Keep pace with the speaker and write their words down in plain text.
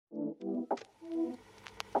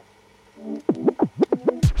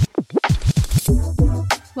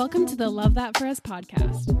Welcome to the Love That For Us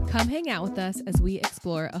podcast. Come hang out with us as we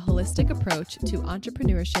explore a holistic approach to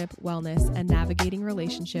entrepreneurship, wellness, and navigating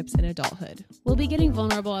relationships in adulthood. We'll be getting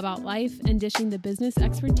vulnerable about life and dishing the business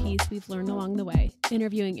expertise we've learned along the way,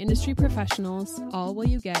 interviewing industry professionals, All while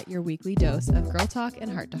you get your weekly dose of girl talk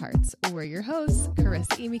and heart-to-hearts. We're your hosts,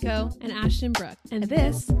 Carissa Emiko, and Ashton Brooke. and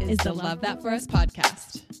this is the Love That For Us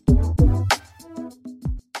podcast.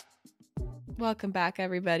 Welcome back,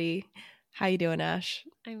 everybody. How you doing, Ash?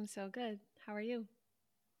 I'm so good. How are you?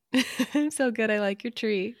 I'm so good. I like your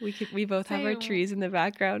tree. We both have our Same. trees in the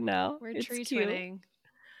background now. We're It's tree cute. twinning.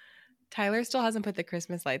 Tyler still hasn't put the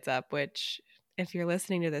Christmas lights up, which if you're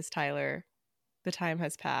listening to this, Tyler, the time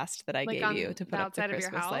has passed that I Like gave on you to put the up the outside of your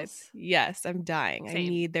Christmas house? lights. Yes, I'm dying. I Same.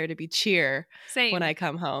 need there to be cheer Same. when I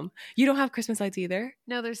come home. You don't have Christmas lights either?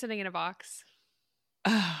 No, they're sitting in a box.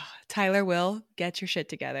 Oh, Tyler, will get your shit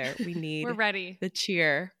together. We need We're ready. the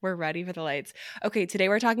cheer. We're ready for the lights. Okay, today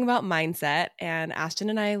we're talking about mindset, and Ashton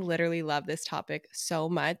and I literally love this topic so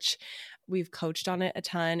much. We've coached on it a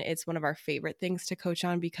ton. It's one of our favorite things to coach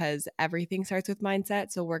on because everything starts with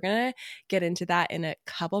mindset. So we're going to get into that in a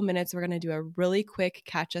couple minutes. We're going to do a really quick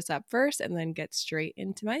catch us up first and then get straight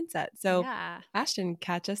into mindset. So Yeah. Ashton,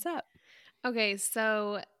 catch us up. Okay,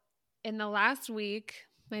 so in the last week,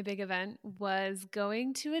 my big event was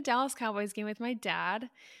going to a Dallas Cowboys game with my dad.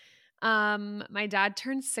 My dad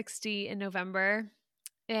turned 60 in November,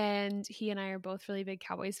 and he and I are both really big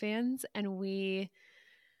Cowboys fans. And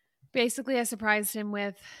I surprised him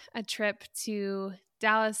with a trip to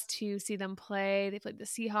Dallas to see them play. They played the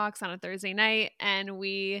Seahawks on a Thursday night, and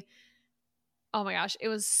oh my gosh, it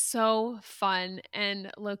was so fun and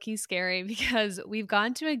low-key scary because we've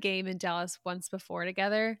gone to a game in Dallas once before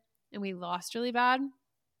together, and we lost really bad.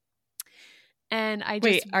 And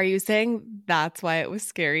Wait, are you saying that's why it was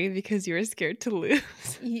scary because you were scared to lose?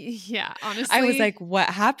 Yeah, honestly. I was like, what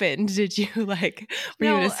happened? Did you were you in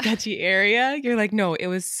No. a sketchy area? You're like, no, it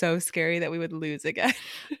was so scary that we would lose again.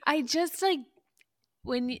 I just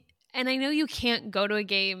and I know you can't go to a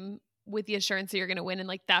game with the assurance that you're going to win and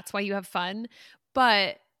that's why you have fun,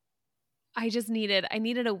 but I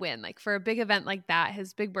needed a win for a big event like that,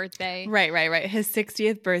 his big birthday. Right. His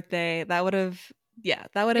 60th birthday. That would have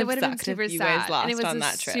Been sucked super if you guys sad. lost and it was on a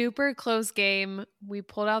that trip. super close game. We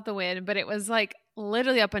pulled out the win, but it was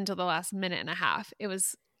literally up until the last minute and a half. It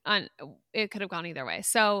was it could have gone either way.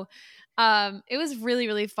 So it was really,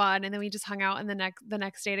 really fun. And then we just hung out the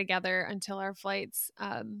next day together until our flights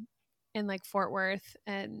in Fort Worth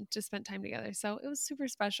and just spent time together. So it was super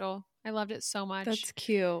special. I loved it so much. That's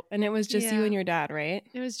cute. And it was just you and your dad, right?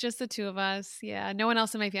 It was just the two of us. Yeah. No one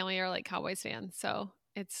else in my family are Cowboys fans. So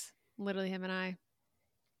it's literally him and I.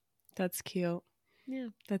 That's cute. Yeah.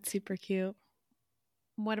 That's super cute.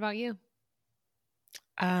 What about you?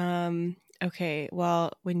 Okay.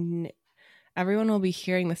 Well, when everyone will be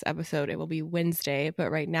hearing this episode, it will be Wednesday, but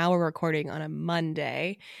right now we're recording on a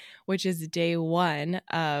Monday, which is day 1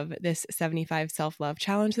 of this 75 self-love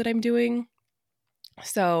challenge that I'm doing.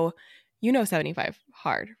 So, 75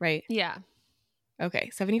 hard, right? Yeah. Okay.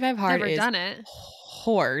 75 hard Never is done it.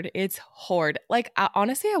 hard. It's hard.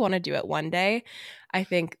 Honestly, I want to do it one day. I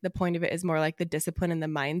think the point of it is more the discipline and the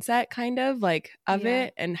mindset kind of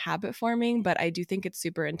it and habit forming. But I do think it's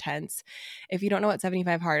super intense. If you don't know what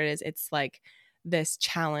 75 hard is, it's this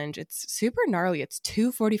challenge. It's super gnarly. It's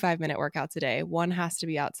 2 45-minute workouts a day. One has to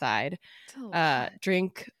be outside.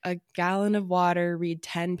 Drink a gallon of water, read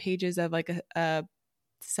 10 pages of a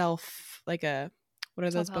self, what are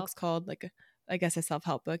those Self-help. books called? I guess a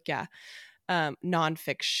self-help book. Yeah.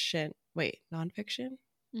 Nonfiction. Wait, nonfiction?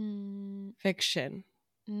 Fiction.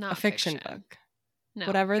 Not a fiction book. No,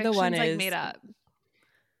 whatever the one is. made up.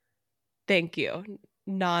 Thank you.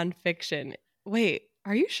 Nonfiction. Wait,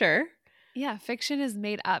 are you sure? Yeah, fiction is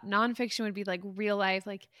made up. Nonfiction would be real life,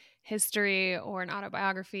 history or an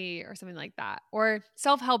autobiography or something like that. Or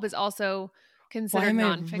self-help is also considered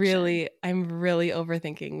nonfiction. I'm really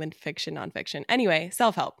overthinking the fiction, nonfiction. Anyway,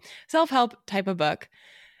 self-help type of book.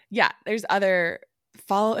 Yeah, there's other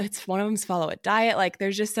it's one of them's follow a diet.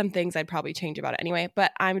 There's just some things I'd probably change about it anyway,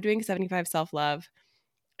 but I'm doing 75 self-love.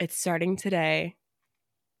 It's starting today.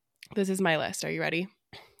 This is my list. Are you ready?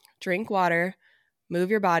 Drink water, move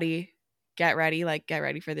your body, get ready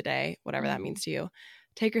for the day, whatever that means to you.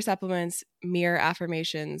 Take your supplements, mirror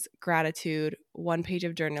affirmations, gratitude, 1 page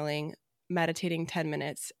of journaling, meditating 10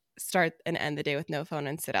 minutes, start and end the day with no phone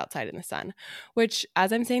and sit outside in the sun, which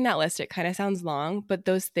as I'm saying that list, it kind of sounds long, but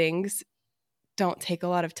those things don't take a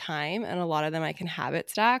lot of time and a lot of them I can habit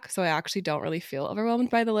stack. So I actually don't really feel overwhelmed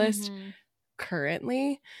by the list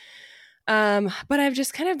currently. But I've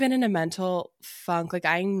just kind of been in a mental funk. Like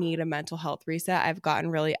I need a mental health reset. I've gotten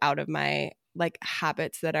really out of my like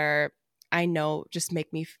habits that are, I know just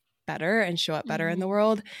make me better and show up better in the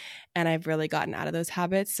world. And I've really gotten out of those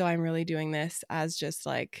habits. So I'm really doing this as just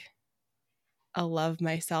like a love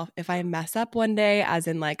myself. If I mess up one day, as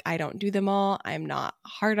in like I don't do them all, I'm not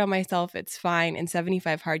hard on myself. It's fine. In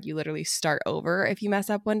 75 Hard, you literally start over if you mess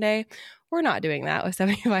up one day. We're not doing that with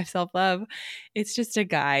 75 Self Love. It's just a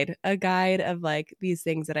guide of like these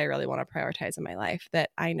things that I really want to prioritize in my life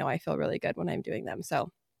that I know I feel really good when I'm doing them. So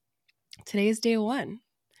today's day one.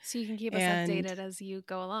 So you can keep us updated as you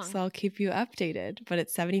go along. So I'll keep you updated, but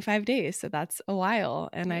it's 75 days. So that's a while.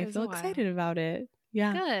 And I feel excited about it.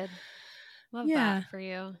 Yeah. Good. Love that for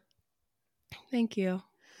you. Thank you.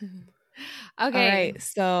 Okay. All right.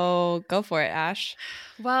 So go for it, Ash.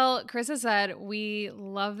 Well, Carissa said, we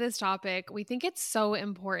love this topic. We think it's so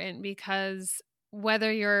important because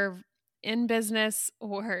whether you're in business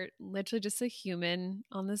or literally just a human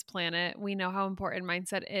on this planet, we know how important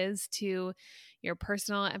mindset is to your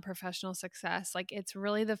personal and professional success. Like it's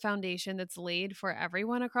really the foundation that's laid for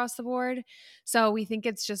everyone across the board. So we think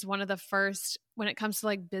it's just one of the first, when it comes to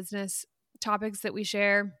like business topics that we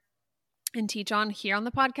share and teach on here on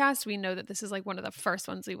the podcast, we know that this is like one of the first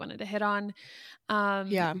ones we wanted to hit on.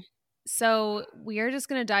 Yeah. So we are just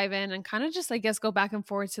going to dive in and kind of just, I guess, go back and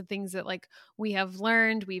forth to things that like we have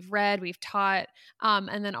learned, we've read, we've taught,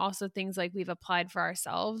 and then also things like we've applied for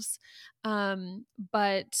ourselves.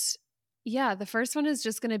 But yeah, the first one is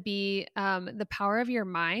just going to be the power of your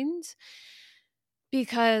mind,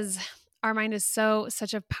 because our mind is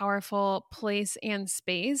such a powerful place and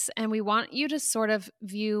space. And we want you to sort of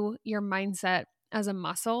view your mindset as a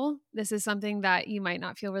muscle. This is something that you might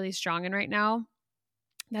not feel really strong in right now.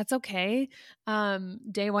 That's okay.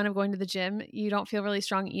 Day one of going to the gym, you don't feel really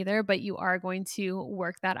strong either, but you are going to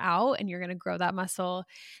work that out and you're going to grow that muscle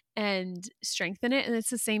and strengthen it. And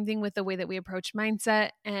it's the same thing with the way that we approach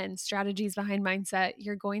mindset and strategies behind mindset.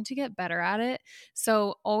 You're going to get better at it.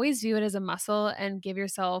 So always view it as a muscle and give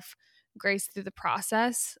yourself grace through the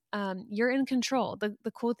process. You're in control. The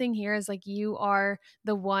cool thing here is like you are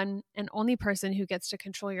the one and only person who gets to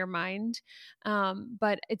control your mind.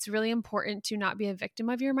 But it's really important to not be a victim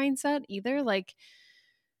of your mindset either. Like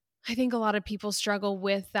I think a lot of people struggle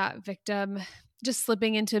with that victim, just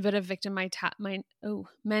slipping into a bit of victim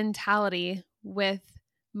mentality with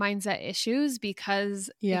mindset issues, because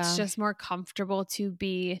it's just more comfortable to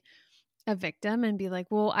be a victim and be like,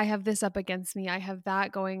 well, I have this up against me. I have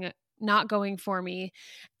that not going for me.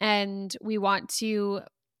 And we want to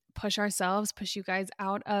push you guys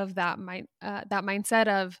out of that mindset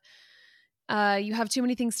of you have too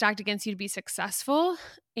many things stacked against you to be successful,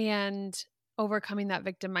 and overcoming that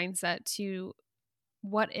victim mindset to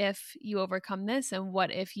what if you overcome this, and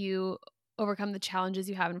what if you overcome the challenges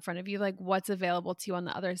you have in front of you, like what's available to you on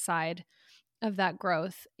the other side of that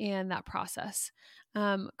growth and that process.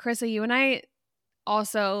 Carissa, you and I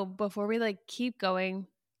also, before we like keep going,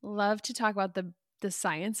 love to talk about the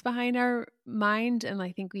science behind our mind. And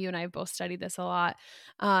I think you and I have both studied this a lot.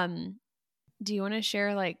 Do you want to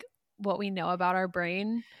share like what we know about our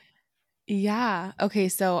brain? Yeah. Okay.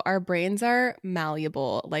 So our brains are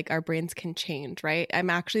malleable. Like our brains can change, right? I'm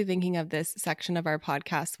actually thinking of this section of our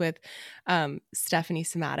podcast with Stephanie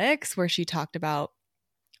Somatics, where she talked about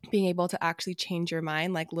being able to actually change your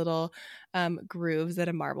mind, like little grooves that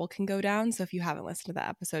a marble can go down. So if you haven't listened to that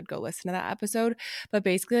episode, go listen to that episode. But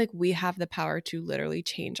basically, like we have the power to literally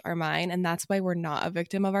change our mind. And that's why we're not a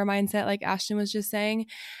victim of our mindset, like Ashton was just saying.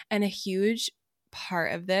 And a huge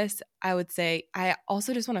part of this, I would say, I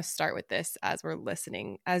also just want to start with this as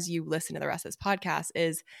you listen to the rest of this podcast,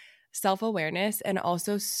 is self-awareness, and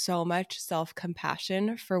also so much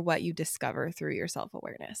self-compassion for what you discover through your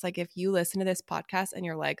self-awareness. Like if you listen to this podcast and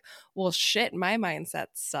you're like, well, shit, my mindset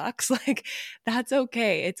sucks, like that's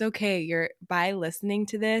okay. It's okay. You're, by listening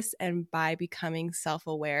to this and by becoming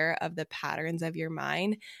self-aware of the patterns of your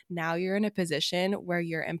mind, now you're in a position where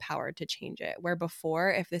you're empowered to change it. Where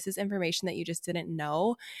before, if this is information that you just didn't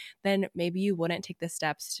know, then maybe you wouldn't take the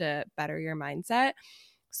steps to better your mindset.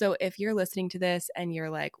 So if you're listening to this and you're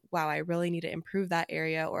like, wow, I really need to improve that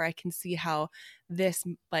area, or I can see how this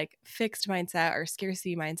like fixed mindset or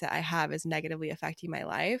scarcity mindset I have is negatively affecting my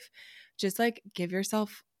life, just like give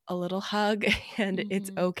yourself a little hug and it's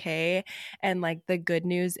okay. And like the good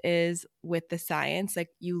news is with the science, like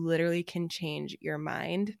you literally can change your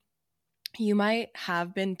mind. You might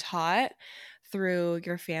have been taught through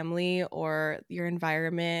your family or your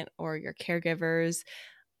environment or your caregivers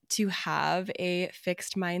to have a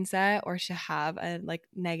fixed mindset or to have a like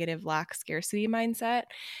negative lack scarcity mindset.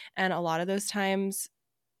 And a lot of those times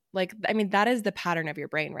like, I mean, that is the pattern of your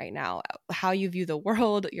brain right now. How you view the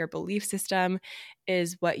world, your belief system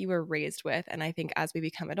is what you were raised with. And I think as we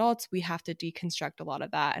become adults, we have to deconstruct a lot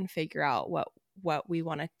of that and figure out what we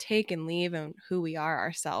want to take and leave and who we are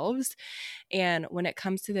ourselves. And when it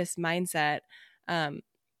comes to this mindset,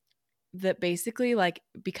 that basically, like,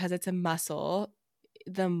 because it's a muscle,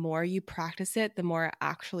 the more you practice it, the more it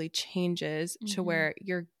actually changes to where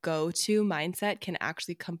your go-to mindset can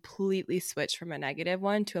actually completely switch from a negative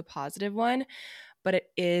one to a positive one. But it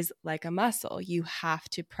is like a muscle. You have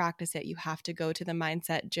to practice it. You have to go to the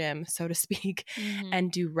mindset gym, so to speak,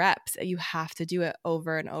 and do reps. You have to do it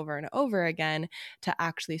over and over and over again to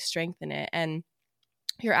actually strengthen it. And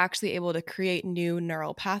you're actually able to create new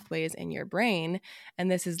neural pathways in your brain. And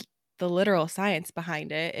this is the literal science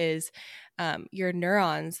behind it is your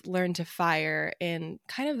neurons learn to fire in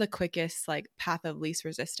kind of the quickest like path of least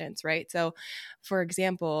resistance, right? So for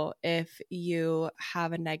example, if you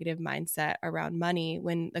have a negative mindset around money,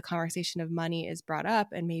 when the conversation of money is brought up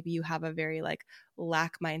and maybe you have a very like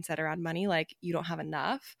lack mindset around money, like you don't have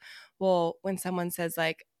enough. Well, when someone says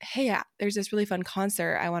like, hey, there's this really fun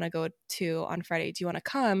concert I want to go to on Friday. Do you want to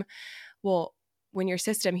come? Well, when your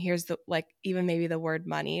system hears the like even maybe the word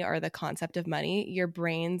money or the concept of money, your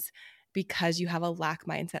brain's, because you have a lack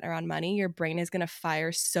mindset around money, your brain is going to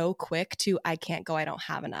fire so quick to I can't go, I don't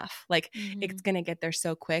have enough. Like it's going to get there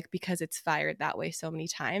so quick because it's fired that way so many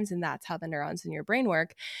times, and that's how the neurons in your brain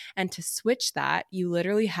work. And to switch that, you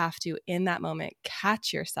literally have to in that moment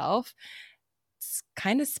catch yourself,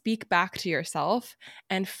 kind of speak back to yourself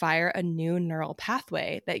and fire a new neural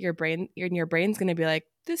pathway that your brain's going to be like,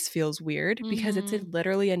 this feels weird, because it's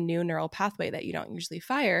literally a new neural pathway that you don't usually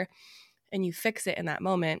fire, and you fix it in that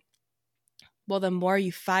moment. Well, the more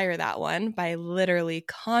you fire that one by literally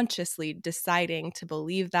consciously deciding to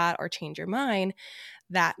believe that or change your mind,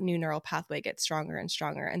 that new neural pathway gets stronger and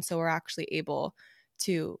stronger. And so we're actually able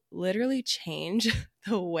to literally change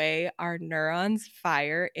the way our neurons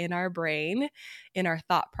fire in our brain, in our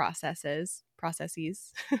thought processes.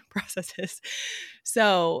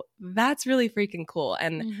 So that's really freaking cool.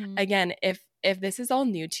 And again, if this is all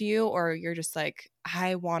new to you, or you're just like,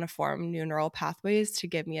 I want to form new neural pathways to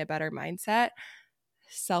give me a better mindset,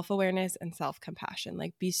 self-awareness and self-compassion,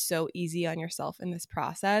 like be so easy on yourself in this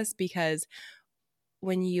process, because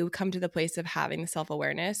when you come to the place of having the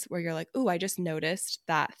self-awareness where you're like, oh, I just noticed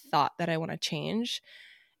that thought that I want to change,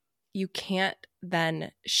 you can't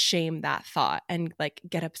then shame that thought and like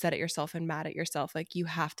get upset at yourself and mad at yourself. Like you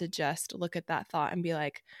have to just look at that thought and be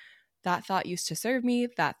like, that thought used to serve me.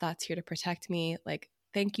 That thought's here to protect me. Like,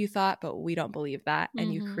 thank you, thought, but we don't believe that.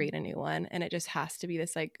 And you create a new one. And it just has to be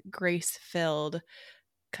this like grace-filled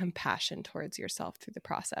compassion towards yourself through the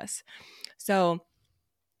process. So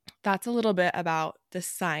that's a little bit about the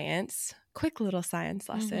science, quick little science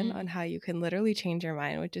lesson on how you can literally change your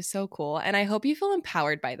mind, which is so cool. And I hope you feel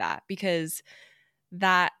empowered by that, because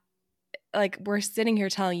that, like, we're sitting here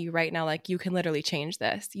telling you right now, like, you can literally change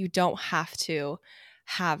this. You don't have to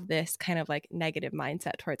have this kind of like negative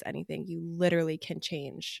mindset towards anything. You literally can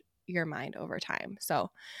change your mind over time. So,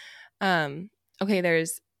 okay,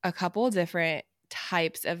 there's a couple different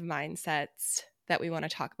types of mindsets that we want to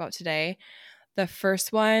talk about today. The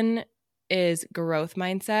first one is growth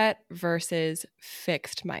mindset versus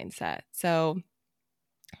fixed mindset. So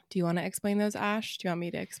do you want to explain those, Ash? Do you want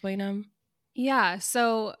me to explain them? Yeah.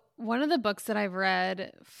 So one of the books that I've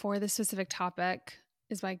read for this specific topic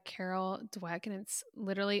is by Carol Dweck, and it's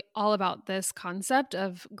literally all about this concept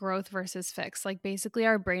of growth versus fixed. Like basically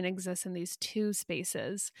our brain exists in these two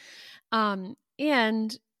spaces.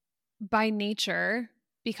 And by nature,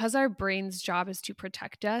 because our brain's job is to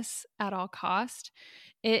protect us at all cost,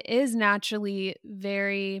 it is naturally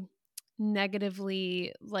very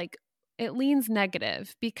negatively, like it leans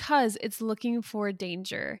negative because it's looking for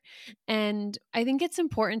danger. And I think it's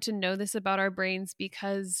important to know this about our brains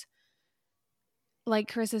because,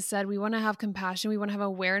 like Chris has said, we want to have compassion, we want to have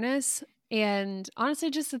awareness, and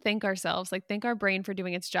honestly just to thank ourselves, like thank our brain for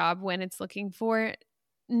doing its job when it's looking for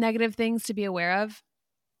negative things to be aware of.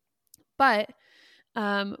 But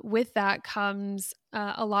with that comes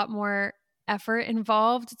a lot more effort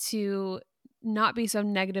involved to not be so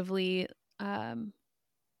negatively, I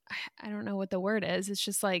don't know what the word is. It's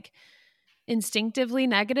just like instinctively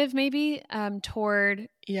negative, maybe, toward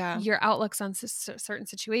your outlooks on certain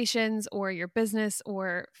situations or your business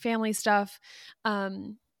or family stuff.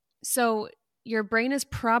 So your brain is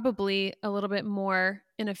probably a little bit more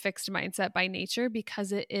in a fixed mindset by nature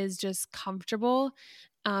because it is just comfortable.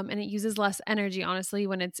 And it uses less energy, honestly,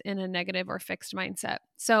 when it's in a negative or fixed mindset.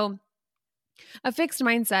 So a fixed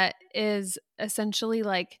mindset is essentially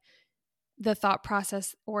like the thought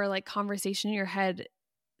process or like conversation in your head,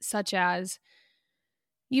 such as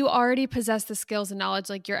you already possess the skills and knowledge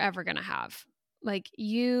like you're ever going to have. Like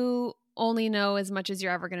you only know as much as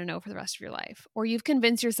you're ever going to know for the rest of your life. Or you've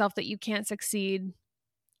convinced yourself that you can't succeed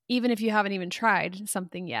even if you haven't even tried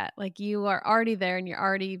something yet. Like you are already there and you're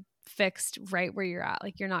already fixed right where you're at.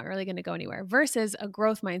 Like you're not really going to go anywhere, versus a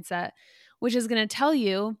growth mindset, which is going to tell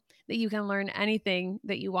you that you can learn anything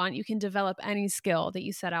that you want. You can develop any skill that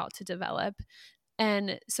you set out to develop.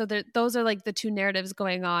 And so those are like the two narratives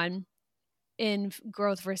going on in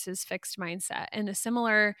growth versus fixed mindset. And a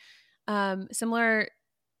similar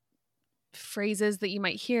phrases that you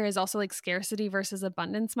might hear is also like scarcity versus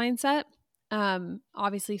abundance mindset.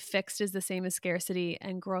 Obviously fixed is the same as scarcity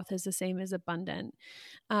and growth is the same as abundant.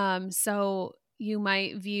 So you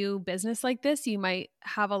might view business like this. You might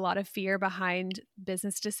have a lot of fear behind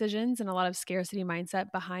business decisions and a lot of scarcity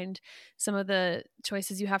mindset behind some of the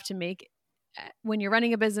choices you have to make when you're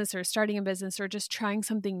running a business or starting a business or just trying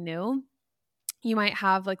something new. You might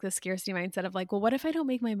have like the scarcity mindset of like, well, what if I don't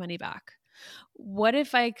make my money back? What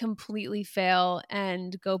if I completely fail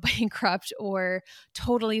and go bankrupt or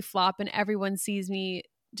totally flop and everyone sees me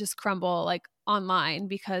just crumble like online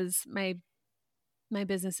because my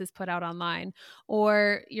business is put out online?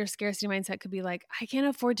 Or your scarcity mindset could be like, I can't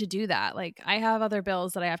afford to do that. Like I have other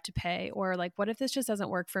bills that I have to pay. Or like, what if this just doesn't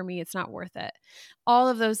work for me? It's not worth it. All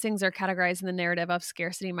of those things are categorized in the narrative of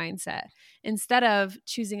scarcity mindset instead of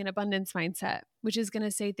choosing an abundance mindset, which is going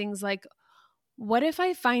to say things like, what if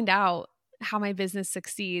I find out how my business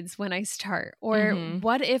succeeds when I start? Or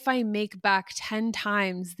what if I make back 10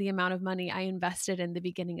 times the amount of money I invested in the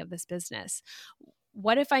beginning of this business?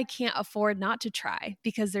 What if I can't afford not to try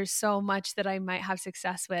because there's so much that I might have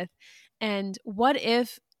success with? And what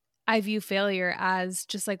if I view failure as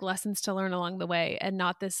just like lessons to learn along the way and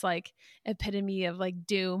not this like epitome of like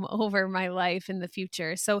doom over my life in the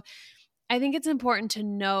future? So I think it's important to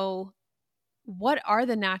know, what are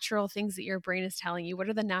the natural things that your brain is telling you? What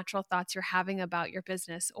are the natural thoughts you're having about your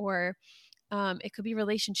business? Or it could be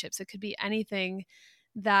relationships. It could be anything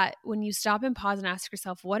that when you stop and pause and ask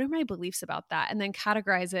yourself, what are my beliefs about that? And then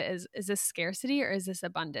categorize it as, is this scarcity or is this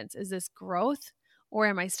abundance? Is this growth? Or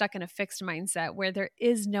am I stuck in a fixed mindset where there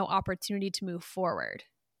is no opportunity to move forward?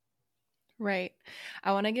 Right.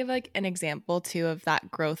 I want to give like an example too of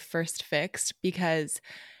that growth first fixed, because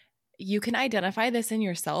you can identify this in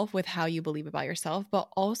yourself with how you believe about yourself, but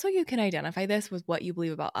also you can identify this with what you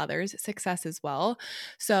believe about others' success as well.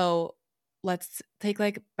 So let's take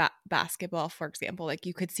like basketball, for example. Like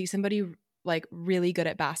you could see somebody like really good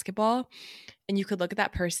at basketball and you could look at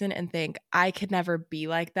that person and think, I could never be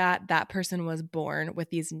like that. That person was born with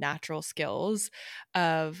these natural skills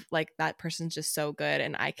of like, that person's just so good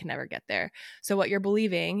and I can never get there. So what you're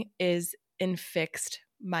believing is in fixed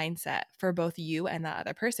mindset for both you and that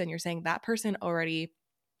other person. You're saying that person already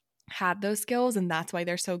had those skills and that's why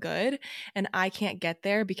they're so good, and I can't get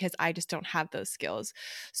there because I just don't have those skills.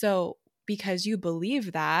 So because you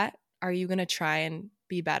believe that, are you going to try and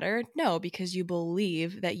be better? No, because you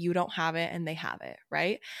believe that you don't have it and they have it,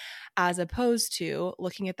 right? As opposed to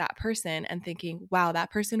looking at that person and thinking, wow,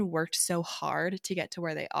 that person worked so hard to get to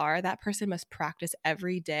where they are. That person must practice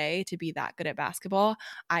every day to be that good at basketball.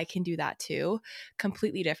 I can do that too.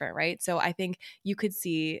 Completely different, right? So I think you could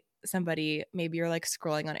see somebody, maybe you're like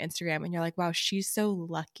scrolling on Instagram and you're like, wow, she's so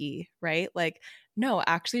lucky, right? Like, no,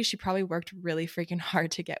 actually, she probably worked really freaking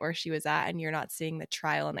hard to get where she was at, and you're not seeing the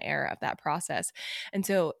trial and error of that process. And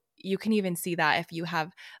so you can even see that if you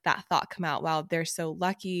have that thought come out, wow, they're so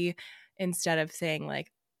lucky, instead of saying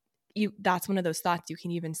like, that's one of those thoughts you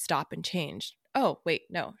can even stop and change. Oh, wait,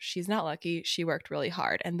 no, she's not lucky. She worked really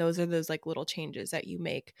hard. And those are those like little changes that you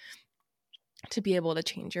make to be able to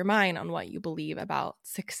change your mind on what you believe about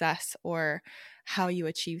success or how you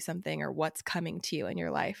achieve something or what's coming to you in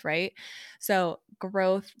your life, right? So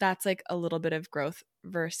growth, that's like a little bit of growth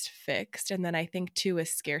versus fixed. And then I think too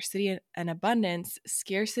is scarcity and abundance.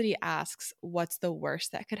 Scarcity asks, what's the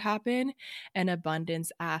worst that could happen? And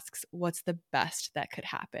abundance asks, what's the best that could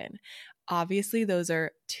happen? Obviously, those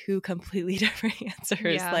are two completely different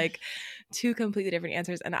answers, like two completely different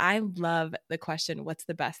answers. And I love the question, what's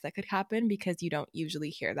the best that could happen? Because you don't usually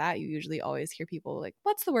hear that. You usually always hear people like,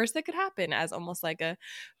 what's the worst that could happen? As almost like a,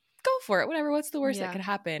 go for it, whatever, what's the worst that could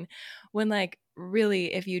happen? When like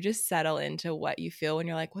really, if you just settle into what you feel when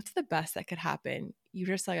you're like, what's the best that could happen? You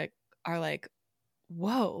just like are like,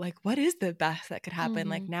 whoa, like what is the best that could happen?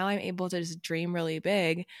 Like now I'm able to just dream really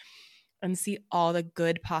big and see all the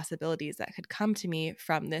good possibilities that could come to me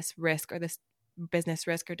from this risk or this business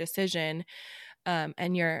risk or decision.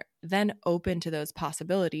 And you're then open to those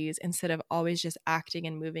possibilities instead of always just acting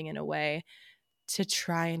and moving in a way to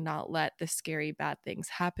try and not let the scary bad things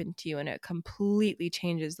happen to you. And it completely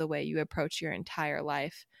changes the way you approach your entire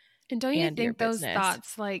life And don't you and your think those business.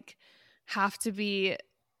 thoughts like have to be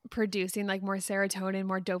producing like more serotonin,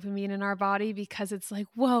 more dopamine in our body, because it's like,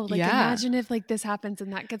 whoa, like imagine if like this happens,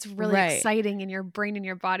 and that gets really exciting, and your brain and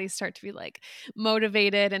your body start to be like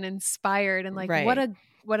motivated and inspired, and like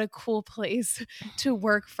what a cool place to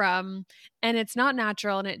work from. And it's not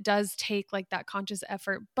natural, and it does take like that conscious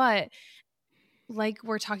effort, but like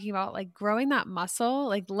we're talking about, like growing that muscle,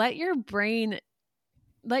 like let your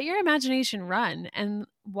imagination run and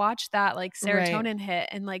watch that like serotonin hit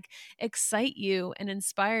and like excite you and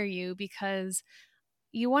inspire you, because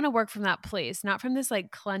you want to work from that place, not from this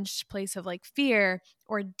like clenched place of like fear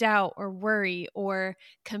or doubt or worry or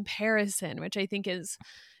comparison, which I think is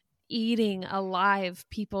eating alive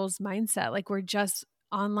people's mindset. Like we're just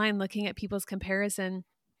online looking at people's comparing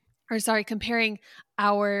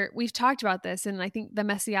we've talked about this in I think the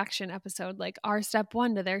messy action episode, like our step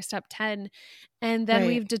 1 to their step 10. And then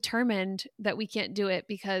we've determined that we can't do it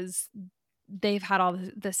because they've had all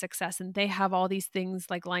the success and they have all these things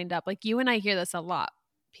like lined up. Like you and I hear this a lot.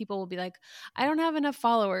 People will be like, I don't have enough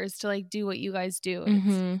followers to like do what you guys do.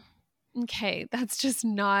 And it's okay. That's just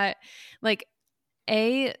not like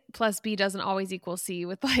A plus B doesn't always equal C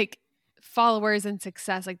with like followers and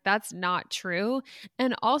success. Like that's not true.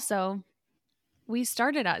 And also we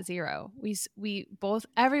started at 0. We both,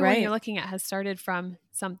 everyone you're looking at has started from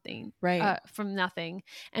something, from nothing,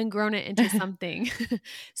 and grown it into something.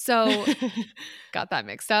 So got that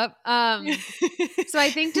mixed up. So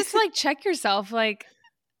I think just like check yourself, like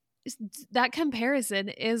that comparison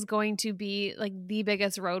is going to be like the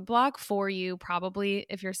biggest roadblock for you, probably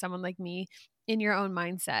if you're someone like me in your own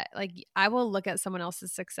mindset. Like I will look at someone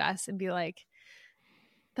else's success and be like,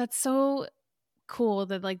 that's so cool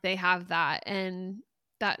that like they have that, and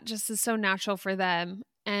that just is so natural for them.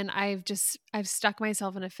 And I've stuck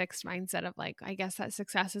myself in a fixed mindset of like, I guess that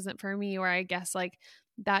success isn't for me, or I guess like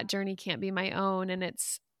that journey can't be my own. And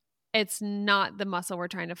it's not the muscle we're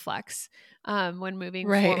trying to flex when moving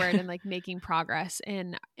forward and like making progress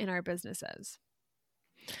in our businesses.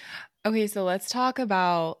 Okay, so let's talk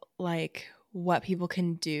about like what people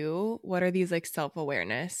can do. What are these like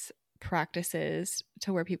self-awareness practices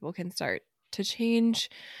to where people can start to change?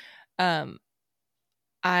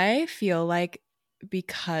 I feel like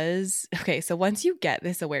so once you get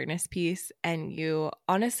this awareness piece and you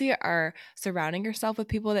honestly are surrounding yourself with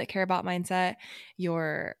people that care about mindset,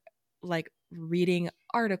 you're like reading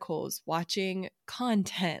articles, watching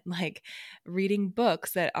content, like reading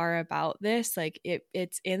books that are about this, like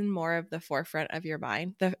it's in more of the forefront of your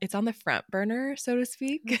mind. It's on the front burner, so to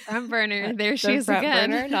speak. The front burner. There she is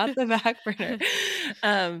again. Burner, not the back burner.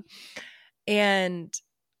 And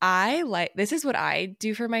this is what I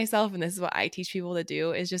do for myself, and this is what I teach people to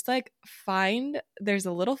do, is just like there's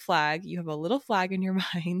a little flag. You have a little flag in your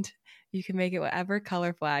mind. You can make it whatever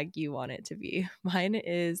color flag you want it to be. Mine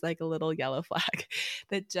is like a little yellow flag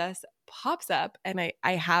that just pops up, and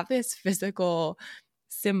I have this physical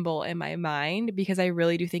symbol in my mind because I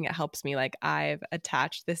really do think it helps me. Like I've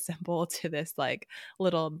attached this symbol to this like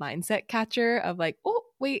little mindset catcher of like, oh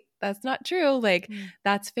wait, that's not true, like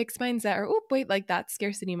that's fixed mindset, or oh wait, like that's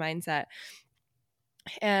scarcity mindset.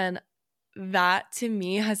 And that to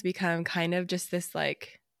me has become kind of just this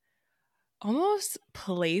like almost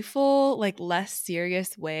playful, like less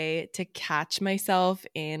serious way to catch myself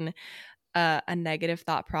in a negative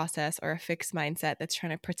thought process or a fixed mindset that's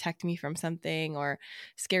trying to protect me from something or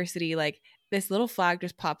scarcity. Like this little flag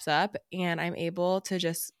just pops up, and I'm able to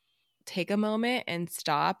just take a moment and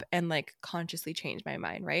stop and like consciously change my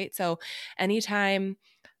mind, right? So anytime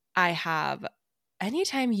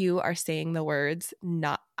you are saying the words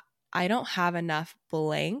I don't have enough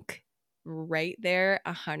blank, right there,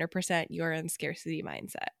 100% you're in scarcity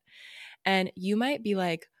mindset. And you might be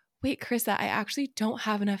like, wait, Carissa, I actually don't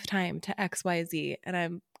have enough time to XYZ.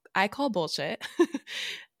 And I call bullshit.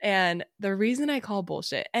 And the reason I call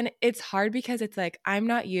bullshit, and it's hard because it's like, I'm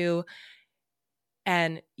not you,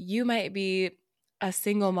 and you might be a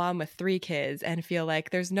single mom with 3 kids and feel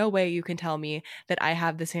like there's no way you can tell me that I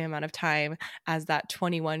have the same amount of time as that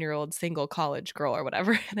 21-year-old single college girl or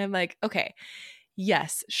whatever. And I'm like, okay,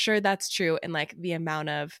 yes, sure, that's true. And like the amount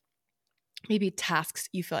of maybe tasks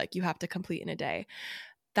you feel like you have to complete in a day,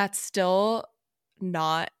 that's still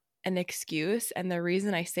not an excuse. And the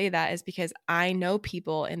reason I say that is because I know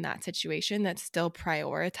people in that situation that still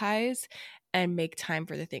prioritize and make time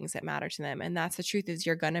for the things that matter to them. And that's the truth, is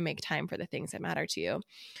you're going to make time for the things that matter to you.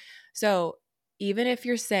 So even if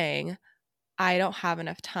you're saying, I don't have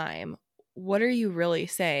enough time, what are you really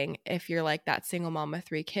saying? If you're like that single mom with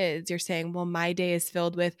 3 kids, you're saying, well, my day is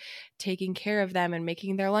filled with taking care of them and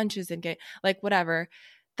making their lunches and get like whatever.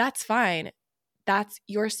 That's fine.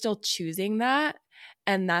 You're still choosing that.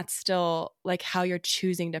 And that's still like how you're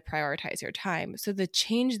choosing to prioritize your time. So the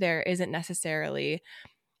change there isn't necessarily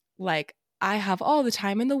like, I have all the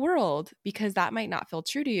time in the world, because that might not feel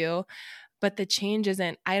true to you. But the change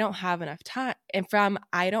isn't, I don't have enough time. And from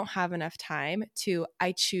I don't have enough time to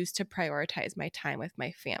I choose to prioritize my time with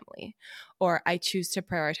my family, or I choose to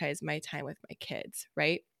prioritize my time with my kids,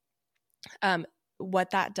 right? What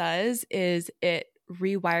that does is it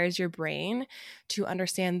rewires your brain to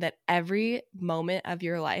understand that every moment of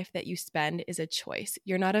your life that you spend is a choice.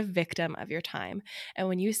 You're not a victim of your time. And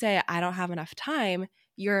when you say, I don't have enough time,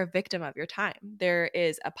 you're a victim of your time. There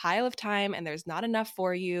is a pile of time and there's not enough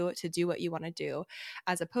for you to do what you want to do,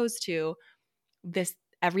 as opposed to this,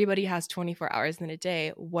 everybody has 24 hours in a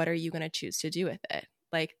day. What are you going to choose to do with it?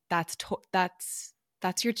 Like that's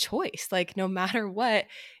your choice. Like no matter what,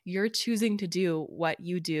 you're choosing to do what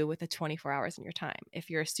you do with the 24 hours in your time. If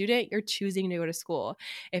you're a student, you're choosing to go to school.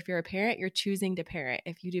 If you're a parent, you're choosing to parent.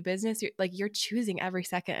 If you do business, you're choosing every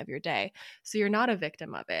second of your day. So you're not a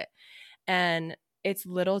victim of it. And it's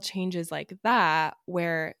little changes like that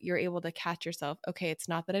where you're able to catch yourself. Okay, it's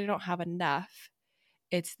not that I don't have enough.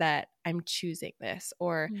 It's that I'm choosing this.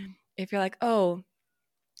 Or if you're like, oh,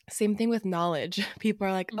 same thing with knowledge. People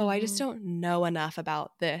are like, oh, I just don't know enough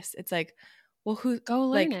about this. It's like, well, go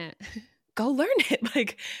learn it. Go learn it.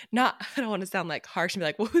 Like, not, I don't want to sound like harsh and be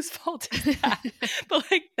like, well, whose fault is that? But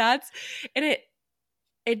like and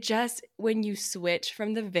it just, when you switch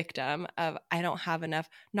from the victim of, I don't have enough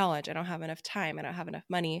knowledge, I don't have enough time, I don't have enough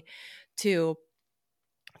money, to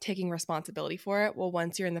taking responsibility for it. Well,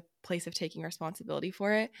 once you're in the place of taking responsibility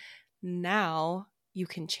for it, now you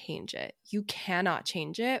can change it. You cannot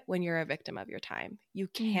change it when you're a victim of your time. You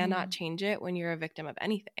cannot change it when you're a victim of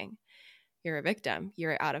anything. You're a victim.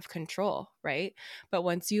 You're out of control, right? But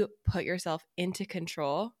once you put yourself into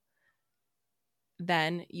control,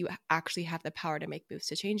 then you actually have the power to make moves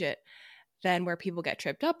to change it. Then where people get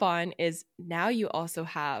tripped up on is now you also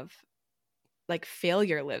have like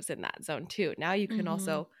failure lives in that zone too. Now you can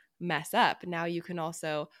also mess up. Now you can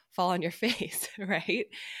also fall on your face, right?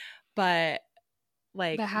 But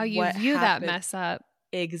like how you view that mess up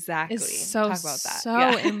exactly is so talk about that.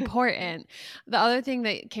 So important. The other thing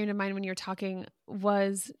that came to mind when you were talking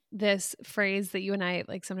was this phrase that you and I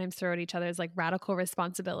like sometimes throw at each other, is like radical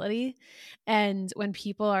responsibility. And when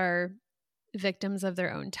people are victims of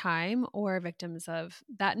their own time or victims of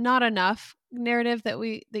that not enough narrative that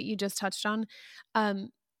you just touched on,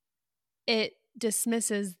 it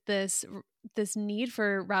dismisses this need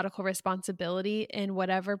for radical responsibility in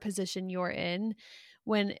whatever position you're in.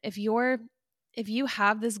 When if you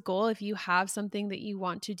have this goal, if you have something that you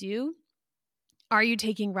want to do, are you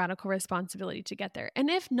taking radical responsibility to get there? And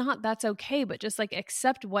if not, that's okay, but just like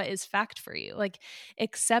accept what is fact for you. Like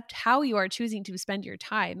accept how you are choosing to spend your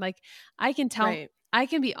time. Like I can tell, Right. I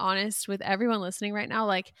can be honest with everyone listening right now.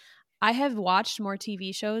 Like I have watched more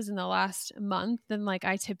TV shows in the last month than like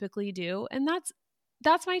I typically do. And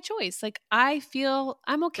that's my choice. Like I feel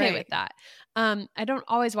I'm okay with that. I don't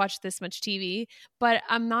always watch this much TV, but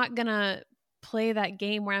I'm not gonna play that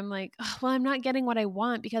game where I'm like, oh, well, I'm not getting what I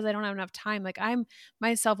want because I don't have enough time. Like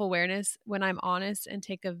my self-awareness, when I'm honest and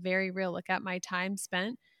take a very real look at my time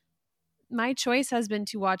spent, my choice has been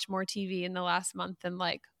to watch more TV in the last month than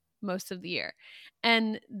like most of the year.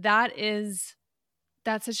 And that's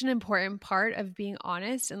such an important part of being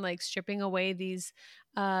honest and like stripping away these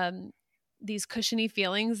cushiony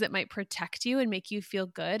feelings that might protect you and make you feel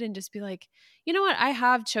good, and just be like, you know what, I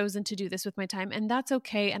have chosen to do this with my time and that's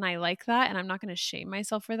okay. And I like that. And I'm not going to shame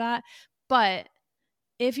myself for that. But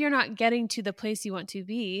if you're not getting to the place you want to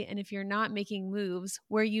be, and if you're not making moves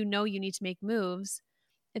where you know you need to make moves,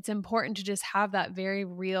 it's important to just have that very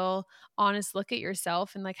real, honest look at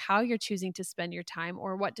yourself and like how you're choosing to spend your time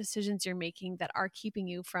or what decisions you're making that are keeping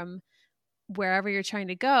you from wherever you're trying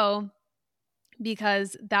to go,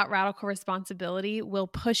 because that radical responsibility will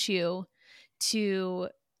push you to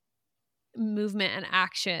movement and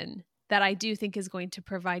action that I do think is going to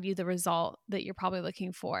provide you the result that you're probably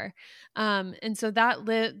looking for. And so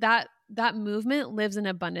that movement lives in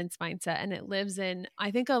abundance mindset, and it lives in,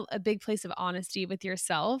 I think, a big place of honesty with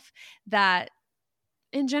yourself that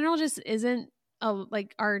in general just isn't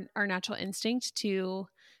like our natural instinct to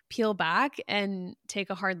peel back and take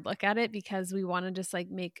a hard look at it, because we want to just like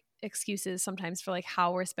make excuses sometimes for like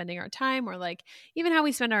how we're spending our time or like even how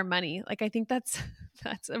we spend our money. Like I think that's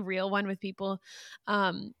that's a real one with people.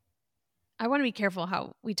 I want to be careful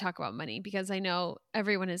how we talk about money because I know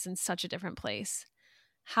everyone is in such a different place.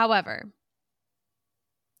 However,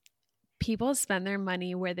 people spend their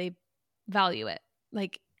money where they value it.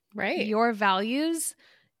 Like Right. your values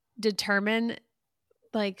determine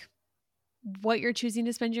like what you're choosing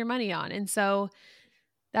to spend your money on. And so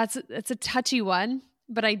that's a touchy one,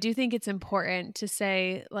 but I do think it's important to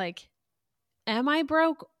say like, am I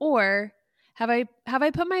broke, or have I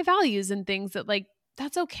put my values in things that like,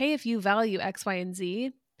 that's okay if you value X, Y, and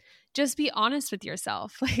Z. Just be honest with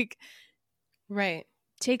yourself. Like, Right.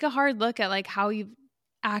 take a hard look at like how you've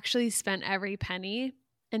actually spent every penny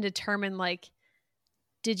and determine like,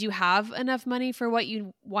 did you have enough money for what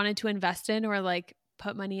you wanted to invest in, or like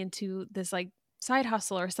put money into this like side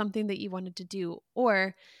hustle or something that you wanted to do?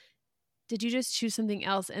 Or did you just choose something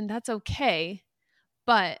else? And that's okay.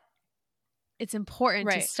 But it's important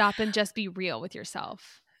to Right. stop and just be real with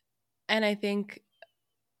yourself. And I think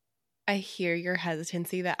I hear your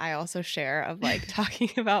hesitancy that I also share of like talking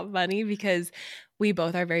about money, because we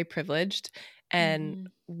both are very privileged and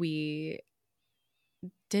we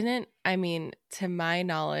didn't, I mean, to my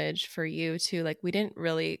knowledge, for you too, like we didn't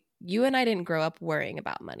really, you and I didn't grow up worrying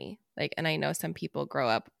about money. Like, and I know some people grow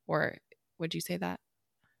up, or would you say that?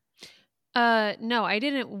 No, I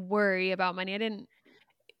didn't worry about money. I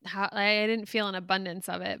didn't feel an abundance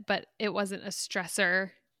of it, but it wasn't a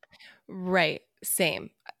stressor. Right. Same.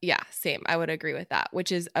 Yeah, same. I would agree with that,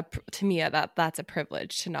 which is to me that's a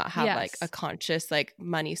privilege to not have like a Yes. conscious like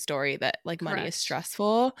money story that like money is Correct.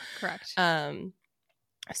 stressful. Correct.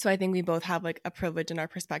 So I think we both have like a privilege in our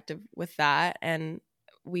perspective with that, and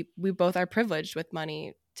we both are privileged with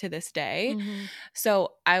money to this day.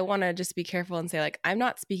 So I want to just be careful and say like, I'm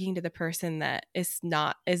not speaking to the person that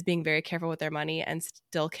is being very careful with their money and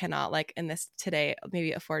still cannot like in this today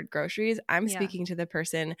maybe afford groceries. I'm speaking to the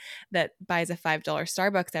person that buys a $5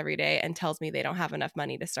 Starbucks every day and tells me they don't have enough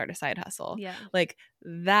money to start a side hustle. Yeah. Like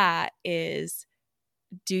that is,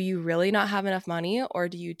 do you really not have enough money, or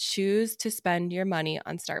do you choose to spend your money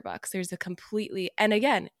on Starbucks? There's a completely, and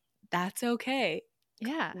again, that's okay.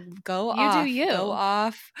 Yeah. Go You off. do you. Go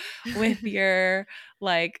off with your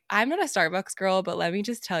like, I'm not a Starbucks girl, but let me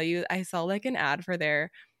just tell you, I saw like an ad for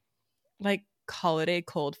their like holiday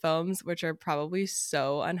cold foams, which are probably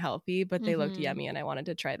so unhealthy, but they looked yummy and I wanted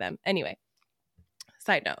to try them. Anyway,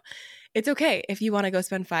 side note, it's okay if you want to go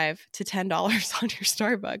spend $5 to $10 on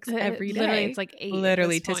your Starbucks every day. Literally, it's like $8.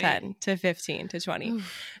 Literally to 10 to 15 to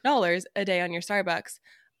 $20 a day on your Starbucks.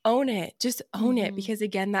 Own it. Just own it, because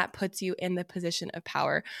again, that puts you in the position of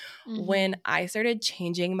power. When I started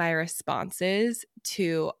changing my responses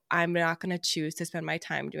to, I'm not going to choose to spend my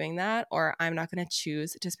time doing that, or I'm not going to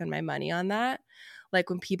choose to spend my money on that. Like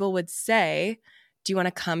when people would say, do you want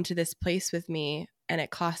to come to this place with me and it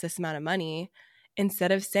costs this amount of money?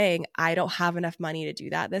 Instead of saying, I don't have enough money to do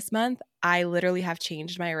that this month, I literally have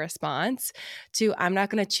changed my response to, I'm not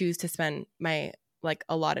going to choose to spend my like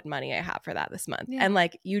allotted money I have for that this month. Yeah. And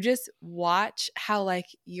like, you just watch how like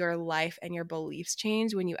your life and your beliefs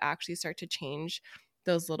change when you actually start to change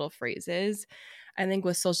those little phrases. I think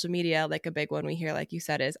with social media, like a big one we hear, like you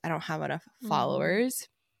said, is I don't have enough followers.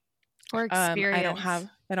 Or experience.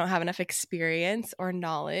 I don't have enough experience or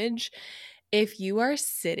knowledge. If you are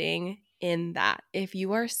sitting in that, if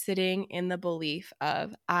you are sitting in the belief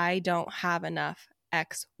of I don't have enough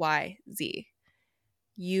X, Y, Z,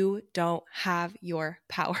 you don't have your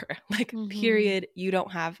power. Like, period, you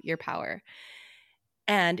don't have your power.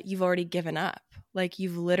 And you've already given up. Like,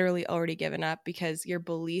 you've literally already given up, because your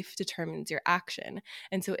belief determines your action.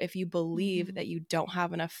 And so if you believe that you don't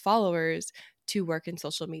have enough followers to work in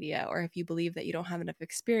social media, or if you believe that you don't have enough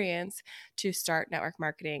experience to start network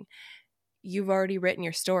marketing, you've already written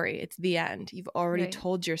your story. It's the end. You've already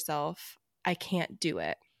told yourself, I can't do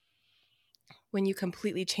it. When you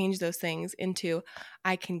completely change those things into,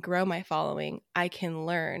 I can grow my following, I can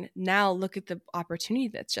learn. Now look at the opportunity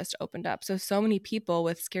that's just opened up. So many people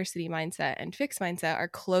with scarcity mindset and fixed mindset are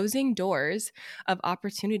closing doors of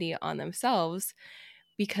opportunity on themselves,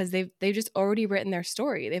 because they've just already written their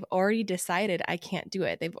story. They've already decided, I can't do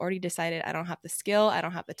it. They've already decided, I don't have the skill, I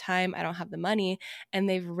don't have the time, I don't have the money. And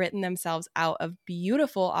they've written themselves out of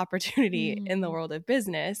beautiful opportunity in the world of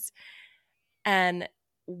business. And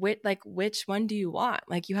which one do you want?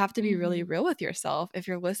 Like, you have to be really real with yourself. If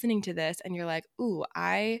you're listening to this and you're like, ooh,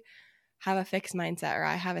 I have a fixed mindset, or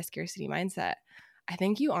I have a scarcity mindset, I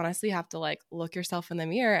think you honestly have to like look yourself in the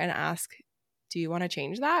mirror and ask, do you want to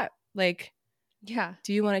change that? Like, yeah,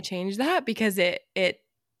 do you want to change that? Because it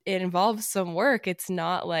involves some work. It's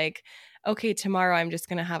not like okay, tomorrow I'm just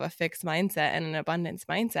going to have a fixed mindset and an abundance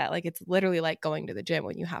mindset. Like it's literally like going to the gym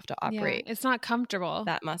when you have to operate it's not comfortable.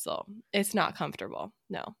 that muscle. It's not comfortable.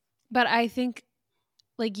 No. But I think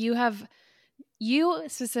like you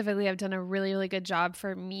specifically have done a really, really good job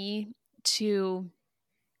for me to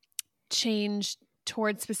change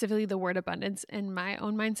towards specifically the word abundance in my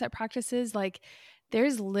own mindset practices. Like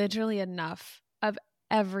there's literally enough of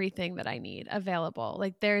everything that I need available.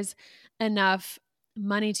 Like there's enough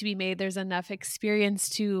money to be made. There's enough experience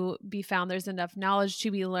to be found. There's enough knowledge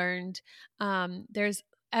to be learned. There's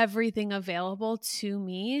everything available to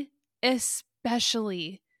me,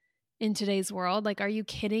 especially in today's world. Like, are you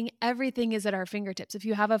kidding? Everything is at our fingertips. If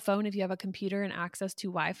you have a phone, if you have a computer and access to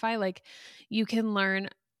Wi-Fi, like you can learn,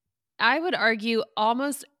 I would argue,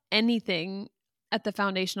 almost anything at the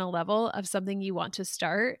foundational level of something you want to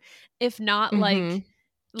start. If not like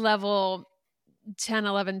level 10,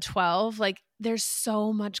 11, 12, like there's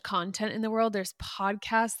so much content in the world. There's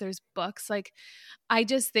podcasts, there's books. Like I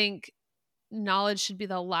just think knowledge should be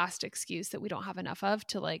the last excuse that we don't have enough of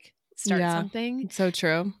to like start something. It's so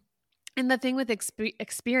true. And the thing with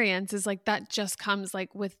experience is like that just comes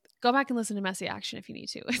like with, go back and listen to Messy Action if you need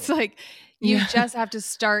to. It's like you just have to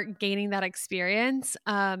start gaining that experience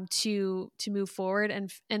to move forward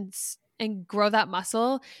and grow that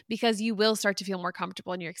muscle, because you will start to feel more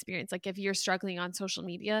comfortable in your experience. Like if you're struggling on social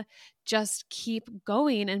media, just keep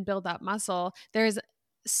going and build that muscle. There's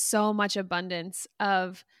so much abundance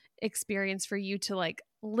of experience for you to like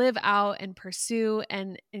live out and pursue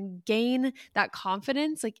and gain that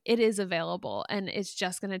confidence. Like it is available, and it's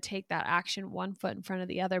just going to take that action one foot in front of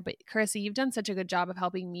the other. But Carissa, you've done such a good job of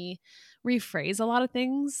helping me rephrase a lot of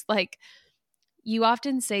things. Like you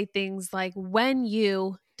often say things like when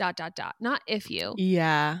you ... not if you.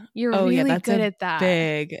 Yeah. You're really good at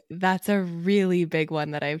that. That's a really big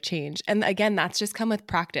one that I've changed. And again, that's just come with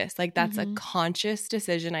practice. Like that's a conscious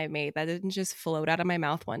decision I made. That didn't just float out of my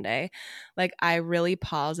mouth one day. Like I really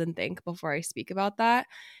pause and think before I speak about that.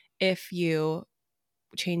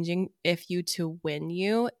 Changing if you to when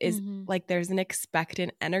you is like there's an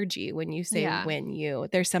expectant energy when you say when you.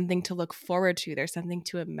 There's something to look forward to. There's something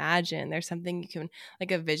to imagine. There's something you can,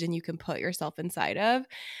 like a vision you can put yourself inside of.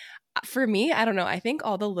 For me, I don't know. I think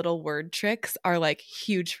all the little word tricks are like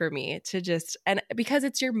huge for me to just, and because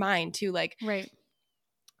it's your mind too. Like right.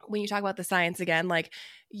 When you talk about the science again, like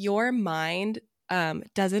your mind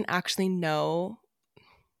doesn't actually know.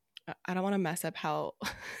 I don't want to mess up how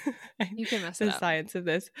you can mess it up. The science of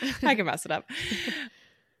this. I can mess it up.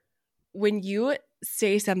 When you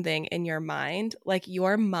say something in your mind, like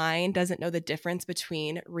your mind doesn't know the difference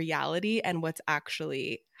between reality and what's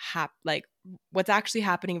actually what's actually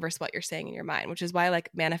happening versus what you're saying in your mind, which is why like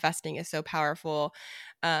manifesting is so powerful.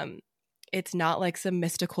 It's not like some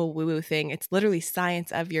mystical woo-woo thing. It's literally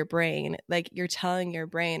science of your brain. Like you're telling your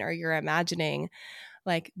brain, or you're imagining,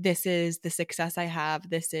 like, this is the success I have.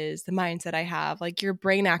 This is the mindset I have. Like your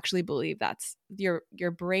brain actually believes that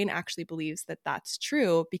that's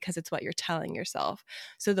true because it's what you're telling yourself.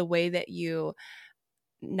 So the way that you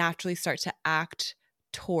naturally start to act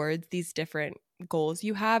towards these different goals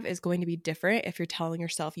you have is going to be different if you're telling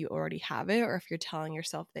yourself you already have it, or if you're telling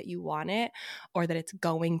yourself that you want it, or that it's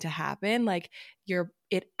going to happen. Like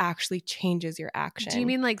it actually changes your action. Do you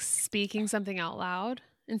mean like speaking something out loud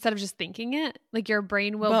instead of just thinking it? Like your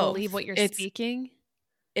brain will believe what you're speaking?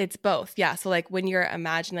 It's both. Yeah. So like when you're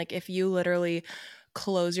imagining, like if you literally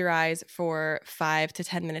close your eyes for 5 to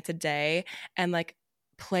 10 minutes a day and like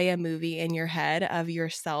play a movie in your head of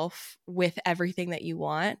yourself with everything that you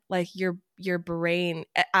want, like your brain,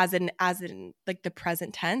 as in like the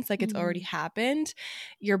present tense, like it's already happened,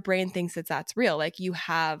 your brain thinks that's real. Like you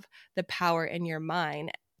have the power in your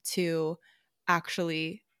mind to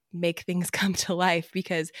actually make things come to life,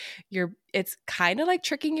 because it's kind of like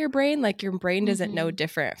tricking your brain. Like your brain doesn't know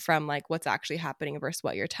different from like what's actually happening versus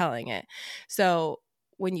what you're telling it. So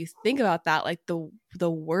when you think about that, like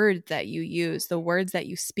the words that you use, the words that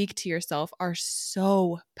you speak to yourself are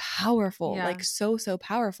so powerful, like so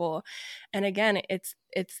powerful. And again, it's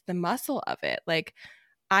the muscle of it. Like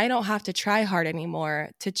I don't have to try hard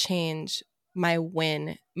anymore to change my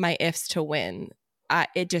ifs to win.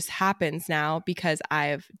 It just happens now because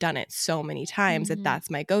I've done it so many times that's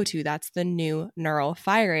my go-to. That's the new neural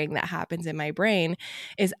firing that happens in my brain,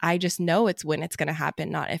 is I just know it's when it's going to happen,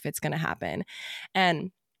 not if it's going to happen.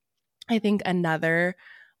 And I think another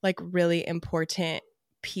like really important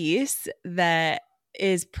piece that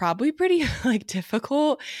is probably pretty like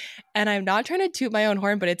difficult, and I'm not trying to toot my own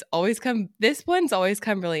horn, but this one's always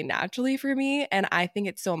come really naturally for me, and I think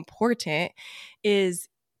it's so important, is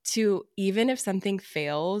to, even if something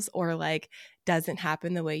fails or like doesn't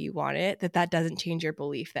happen the way you want it, that doesn't change your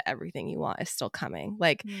belief that everything you want is still coming.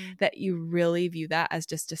 Like that you really view that as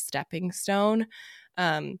just a stepping stone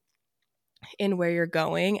in where you're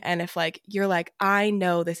going. And if like you're like, I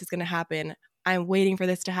know this is going to happen, I'm waiting for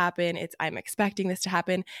this to happen, I'm expecting this to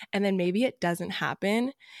happen, and then maybe it doesn't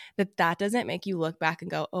happen, that doesn't make you look back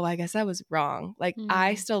and go, oh, I guess I was wrong. Like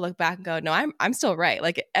I still look back and go, no, I'm still right.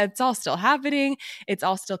 Like it's all still happening, it's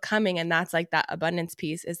all still coming. And that's like that abundance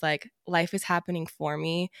piece is like, life is happening for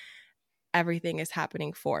me, everything is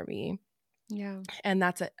happening for me. Yeah. And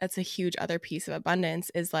that's a huge other piece of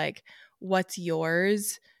abundance is like, what's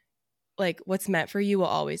yours, like what's meant for you will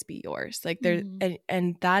always be yours. Like there,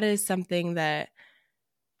 and that is something that,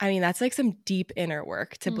 I mean, that's like some deep inner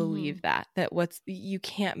work to believe that you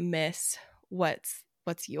can't miss what's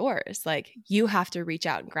yours. Like you have to reach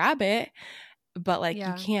out and grab it, but like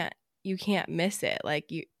you can't miss it.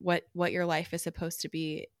 Like what your life is supposed to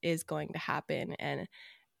be is going to happen, and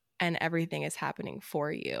everything is happening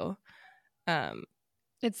for you.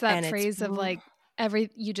 It's that phrase of like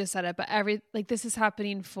you just said it, but like this is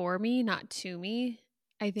happening for me, not to me,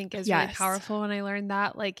 I think is really powerful. And I learned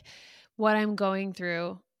that like what I'm going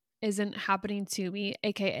through isn't happening to me,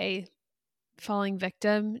 aka falling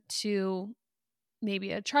victim to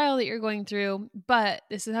maybe a trial that you're going through, but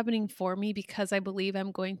this is happening for me because I believe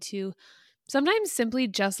I'm going to sometimes simply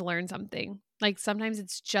just learn something. Like sometimes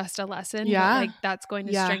it's just a lesson, but like that's going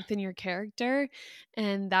to strengthen your character,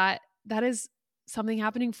 and that is something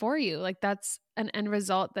happening for you. Like that's an end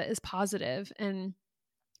result that is positive. And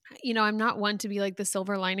you know, I'm not one to be like the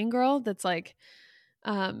silver lining girl that's like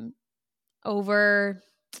over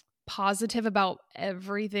positive about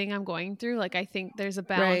everything I'm going through. Like I think there's a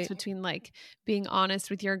balance between like being honest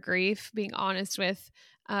with your grief, being honest with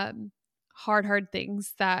hard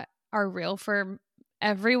things that are real for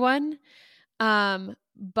everyone.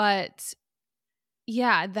 But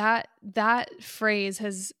yeah, that phrase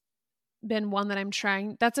has been one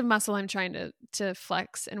that that's a muscle I'm trying to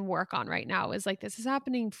flex and work on right now, is like, this is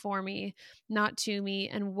happening for me, not to me.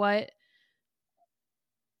 And what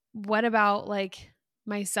about like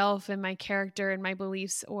myself and my character and my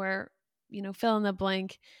beliefs, or, you know, fill in the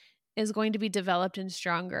blank, is going to be developed and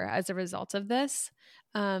stronger as a result of this.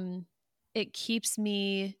 It keeps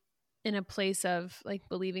me in a place of like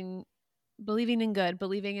believing in good,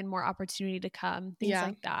 believing in more opportunity to come, things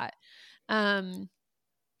like that.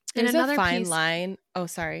 There's a fine line. Oh,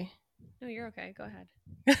 sorry. No, you're okay. Go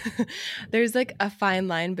ahead. There's like a fine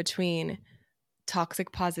line between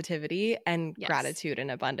toxic positivity and gratitude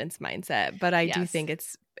and abundance mindset. But I do think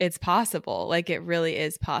it's possible. Like it really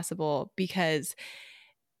is possible, because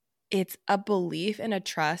it's a belief and a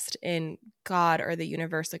trust in God or the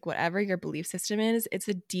universe, like whatever your belief system is. It's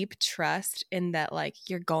a deep trust in that like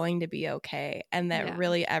you're going to be okay, and that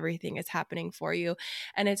really everything is happening for you.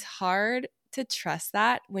 And it's hard to trust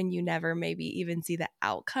that when you never maybe even see the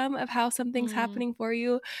outcome of how something's happening for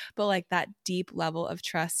you. But like that deep level of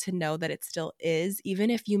trust to know that it still is, even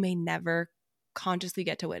if you may never consciously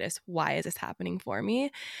get to witness, why is this happening for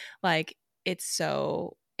me? Like it's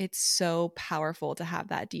so powerful to have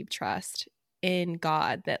that deep trust in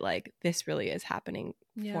God that like this really is happening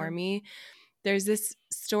for me. There's this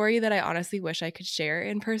story that I honestly wish I could share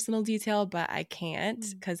in personal detail, but I can't,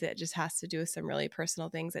 because it just has to do with some really personal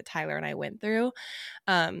things that Tyler and I went through.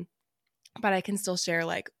 But I can still share,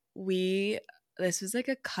 like this was like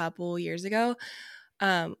a couple years ago,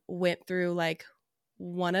 went through like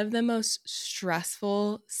one of the most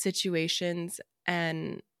stressful situations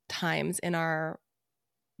and times in our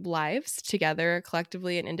lives together,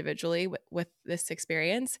 collectively and individually, with this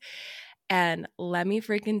experience. And let me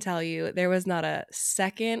freaking tell you, there was not a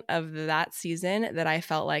second of that season that I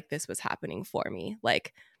felt like this was happening for me.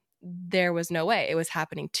 Like there was no way. It was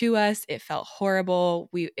happening to us. It felt horrible.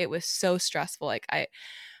 It was so stressful.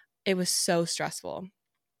 It was so stressful.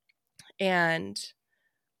 And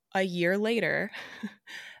a year later,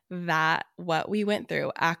 that what we went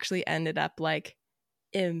through actually ended up like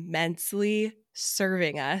immensely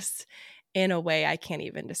serving us in a way I can't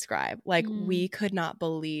even describe. Like we could not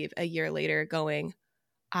believe a year later going,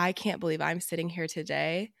 I can't believe I'm sitting here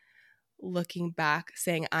today looking back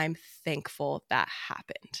saying I'm thankful that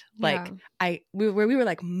happened. Like we were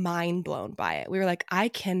like mind blown by it. We were like, I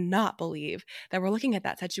cannot believe that we're looking at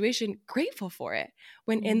that situation grateful for it,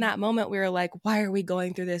 when in that moment we were like, why are we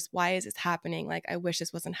going through this? Why is this happening? Like I wish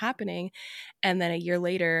this wasn't happening. And then a year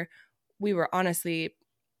later we were honestly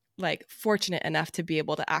like fortunate enough to be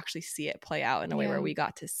able to actually see it play out in a way where we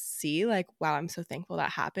got to see like, wow, I'm so thankful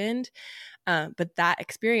that happened. But that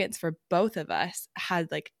experience for both of us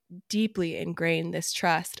had like deeply ingrained this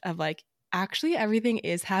trust of like, actually everything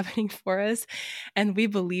is happening for us. And we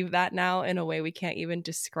believe that now in a way we can't even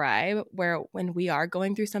describe, where when we are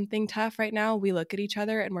going through something tough right now, we look at each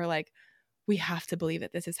other and we're like, we have to believe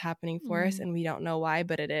that this is happening for us, and we don't know why,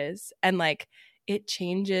 but it is. And like, it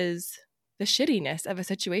changes the shittiness of a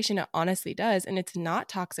situation. It honestly does. And it's not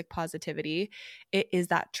toxic positivity. It is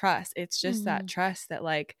that trust. It's just that trust that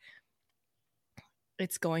like,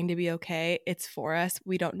 it's going to be okay. It's for us.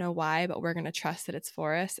 We don't know why, but we're going to trust that it's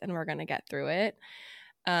for us and we're going to get through it.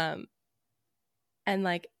 And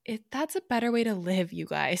like, that's a better way to live, you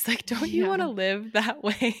guys. Like, don't you want to live that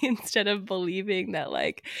way instead of believing that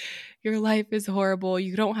like your life is horrible,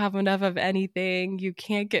 you don't have enough of anything, you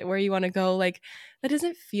can't get where you want to go? Like, that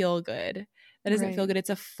doesn't feel good. That doesn't feel good.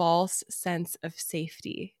 It's a false sense of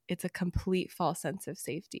safety. It's a complete false sense of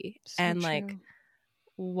safety. So and like,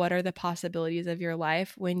 what are the possibilities of your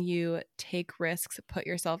life when you take risks, put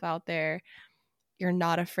yourself out there, you're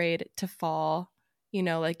not afraid to fall, you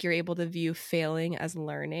know, like you're able to view failing as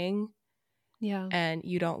learning. Yeah. And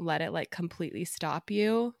you don't let it like completely stop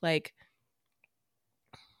you. Like,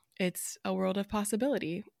 it's a world of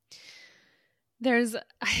possibility.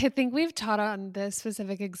 I think we've taught on this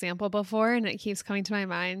specific example before, and it keeps coming to my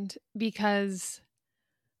mind because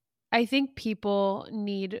I think people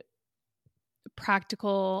need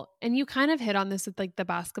practical, and you kind of hit on this with like the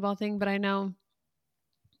basketball thing, but I know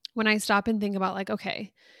when I stop and think about like,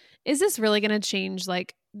 okay, is this really going to change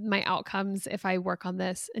like my outcomes if I work on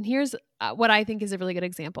this? And here's what I think is a really good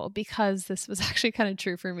example, because this was actually kind of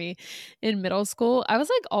true for me in middle school. I was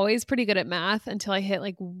like always pretty good at math until I hit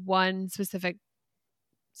like one specific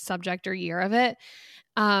subject or year of it.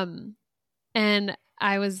 And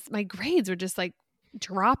my grades were just like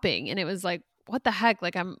dropping, and it was like, what the heck?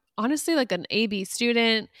 Like, I'm honestly like an AB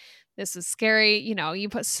student. This is scary. You know, you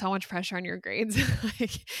put so much pressure on your grades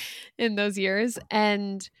like in those years.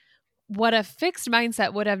 And what a fixed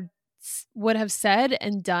mindset would have said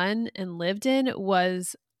and done and lived in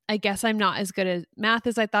was, I guess I'm not as good at math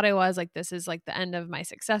as I thought I was. Like, this is like the end of my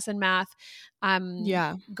success in math. I'm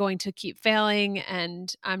going to keep failing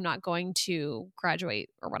and I'm not going to graduate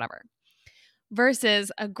or whatever.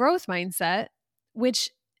 Versus a growth mindset,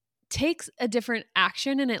 which takes a different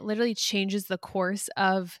action and it literally changes the course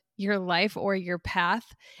of your life or your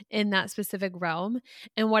path in that specific realm.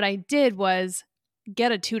 And what I did was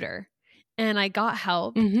get a tutor and I got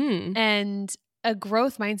help. And a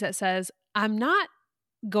growth mindset says, I'm not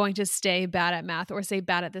going to stay bad at math or say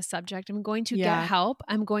bad at this subject. I'm going to get help.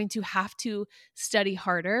 I'm going to have to study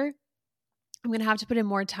harder. I'm going to have to put in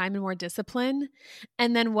more time and more discipline.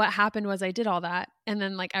 And then what happened was I did all that. And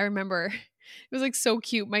then like, I remember it was like so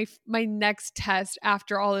cute. My next test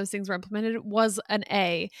after all those things were implemented was an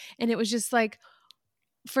A. And it was just like,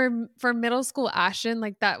 for middle school Ashton,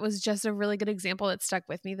 like that was just a really good example that stuck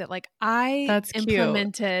with me, that like That's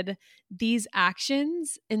implemented cute. These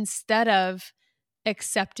actions instead of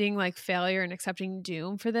accepting like failure and accepting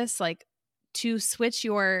doom for this, like to switch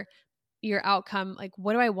your outcome. Like,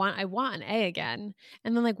 what do I want? I want an A again.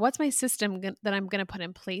 And then like, what's my system that I'm going to put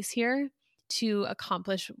in place here to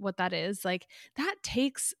accomplish what that is? Like, that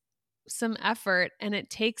takes some effort, and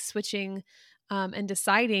it takes switching and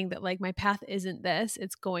deciding that like my path isn't this,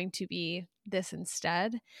 it's going to be this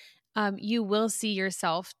instead. You will see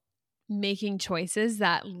yourself making choices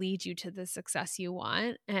that lead you to the success you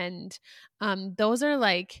want. And those are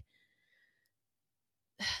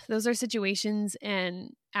situations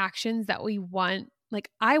and actions that we want, like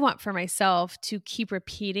I want for myself to keep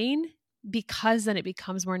repeating, because then it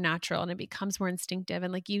becomes more natural and it becomes more instinctive.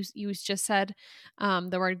 And like you just said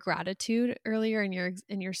the word gratitude earlier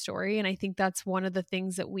in your story. And I think that's one of the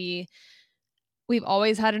things that we've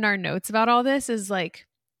always had in our notes about all this is like,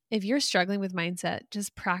 if you're struggling with mindset,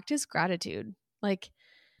 just practice gratitude. Like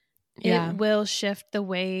it will shift the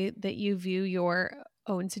way that you view your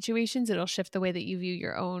own situations. It'll shift the way that you view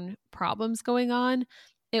your own problems going on.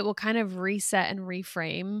 It will kind of reset and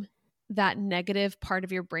reframe that negative part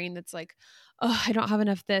of your brain that's like, oh, I don't have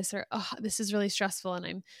enough this, or oh, this is really stressful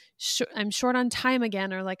and I'm short on time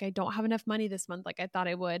again, or like I don't have enough money this month like I thought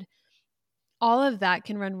I would. All of that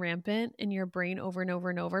can run rampant in your brain over and over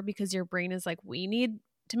and over, because your brain is like, we need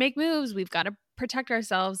to make moves. We've got to protect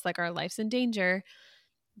ourselves. Like, our life's in danger.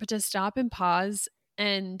 But to stop and pause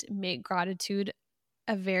and make gratitude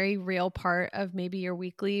a very real part of maybe your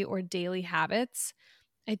weekly or daily habits,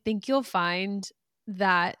 I think you'll find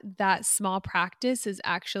that small practice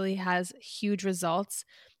has huge results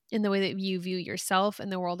in the way that you view yourself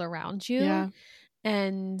and the world around you. Yeah.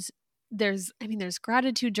 And there's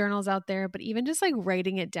gratitude journals out there, but even just like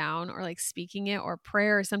writing it down or like speaking it or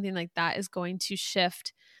prayer or something like that is going to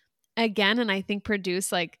shift again. And I think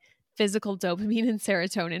produce like physical dopamine and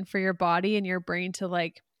serotonin for your body and your brain to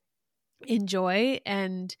like enjoy.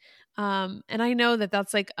 And I know that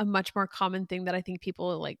that's like a much more common thing that I think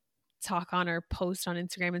people like talk on or post on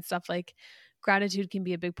Instagram and stuff. Like gratitude can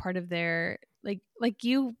be a big part of their like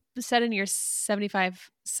you said in your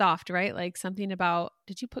 75 soft, right? Like something about,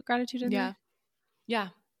 did you put gratitude in there? Yeah.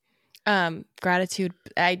 Gratitude.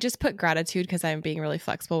 I just put gratitude because I'm being really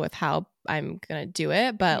flexible with how I'm going to do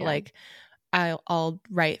it. But like, I'll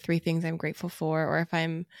write 3 things I'm grateful for, or if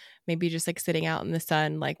I'm maybe just like sitting out in the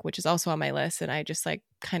sun, like, which is also on my list. And I just like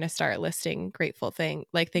kind of start listing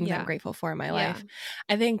things I'm grateful for in my life.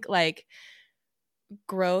 I think like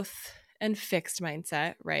growth and fixed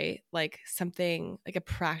mindset, right? Like something like a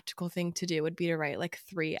practical thing to do would be to write like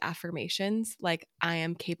 3 affirmations. Like, I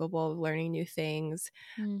am capable of learning new things.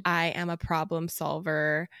 I am a problem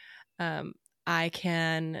solver. I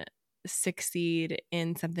can succeed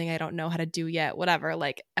in something I don't know how to do yet, whatever,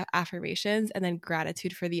 like affirmations. And then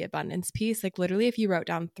gratitude for the abundance piece. Like literally, if you wrote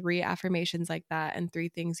down 3 affirmations like that and 3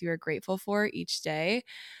 things you are grateful for each day,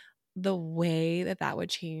 the way that would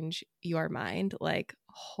change your mind, like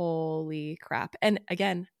holy crap. And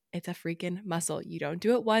again, it's a freaking muscle. You don't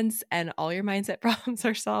do it once and all your mindset problems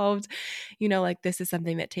are solved. Like this is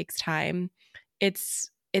something that takes time. It's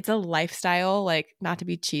a lifestyle, like not to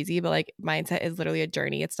be cheesy, but like mindset is literally a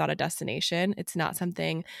journey. It's not a destination. It's not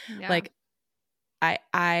something like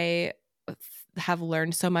I have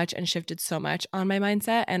learned so much and shifted so much on my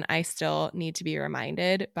mindset, and I still need to be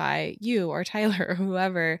reminded by you or Tyler or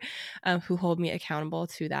whoever who hold me accountable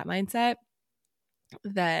to that mindset,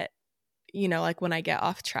 that like when I get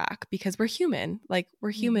off track, because we're human,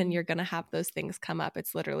 you're going to have those things come up.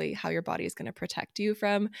 It's literally how your body is going to protect you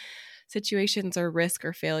from situations or risk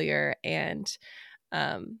or failure. And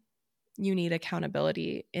you need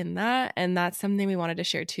accountability in that. And that's something we wanted to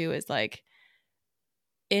share too, is like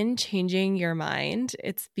in changing your mind,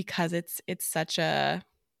 it's because it's such a,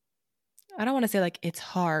 I don't want to say like it's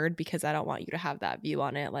hard, because I don't want you to have that view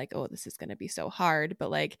on it, like, oh, this is going to be so hard. But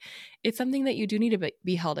like, it's something that you do need to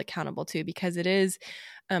be held accountable to, because it is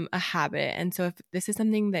a habit. And so if this is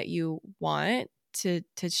something that you want to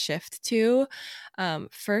shift to,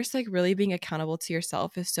 first, like really being accountable to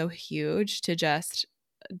yourself is so huge, to just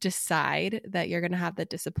decide that you're going to have the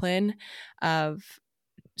discipline of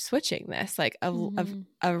switching this, like of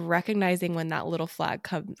recognizing when that little flag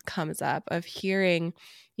comes up, of hearing,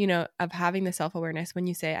 of having the self-awareness when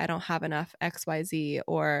you say, I don't have enough XYZ,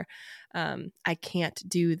 or I can't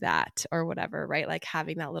do that, or whatever, right? Like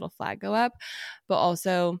having that little flag go up. But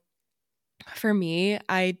also for me,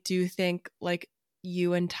 I do think like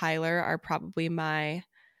you and Tyler are probably my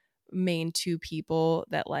main 2 people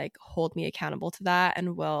that like hold me accountable to that,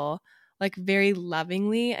 and will like very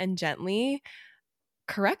lovingly and gently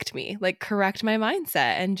correct me, like correct my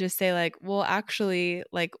mindset, and just say like, well, actually,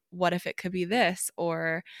 like, what if it could be this?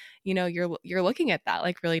 Or, you're looking at that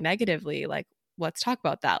like really negatively. Like, let's talk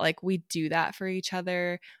about that. Like, we do that for each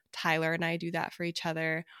other. Tyler and I do that for each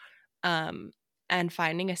other. And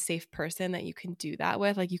finding a safe person that you can do that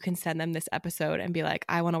with, like you can send them this episode and be like,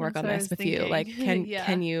 I want to work on this with you. Like,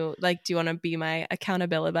 can you, like, do you want to be my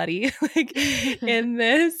accountability buddy like in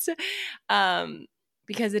this?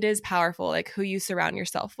 Because it is powerful. Like who you surround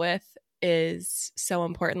yourself with is so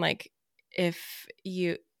important. Like if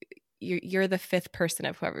you're the 5th person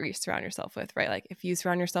of whoever you surround yourself with, right? Like if you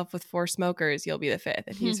surround yourself with 4 smokers, you'll be the 5th.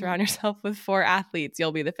 If you surround yourself with 4 athletes,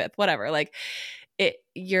 you'll be the 5th, whatever. Like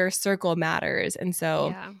your circle matters. And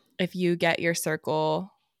so if you get your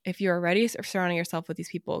circle, if you're already surrounding yourself with these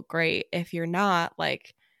people, great. If you're not,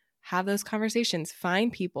 like, have those conversations,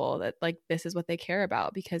 find people that like this is what they care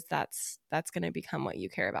about, because that's going to become what you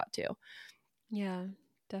care about too. Yeah,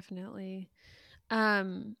 definitely.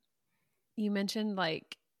 You mentioned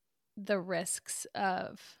like the risks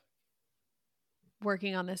of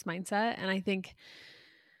working on this mindset, and I think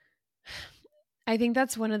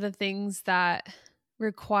that's one of the things that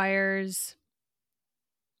requires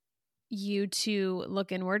you to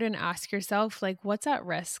look inward and ask yourself, like, what's at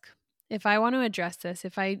risk? If I want to address this,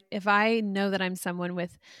 if I know that I'm someone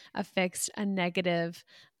with a fixed, a negative,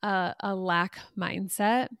 a lack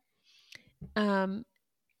mindset,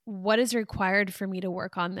 what is required for me to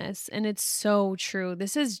work on this? And it's so true.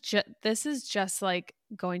 This is just like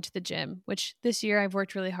going to the gym, which this year I've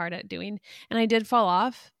worked really hard at doing, and I did fall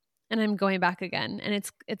off, and I'm going back again. And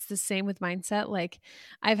it's the same with mindset. Like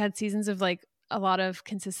I've had seasons of like a lot of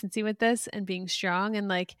consistency with this and being strong, and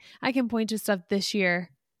like I can point to stuff this year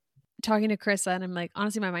talking to Carissa, and I'm like,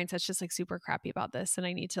 honestly, my mindset's just like super crappy about this, and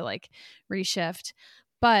I need to like reshift.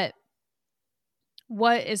 But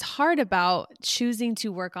what is hard about choosing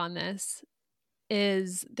to work on this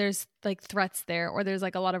is there's like threats there, or there's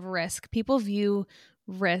like a lot of risk. People view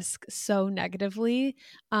risk so negatively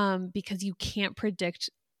because you can't predict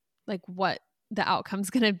like what the outcome's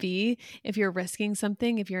going to be if you're risking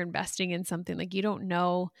something, if you're investing in something. Like you don't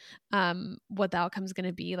know what the outcome's going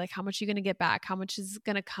to be, like how much you're going to get back, how much is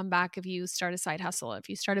going to come back if you start a side hustle, if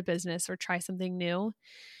you start a business or try something new.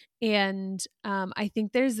 And I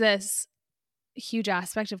think there's this huge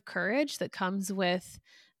aspect of courage that comes with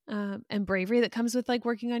and bravery that comes with like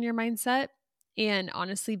working on your mindset, and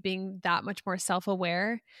honestly being that much more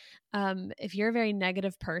self-aware. If you're a very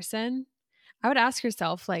negative person, I would ask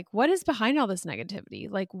yourself, like, what is behind all this negativity?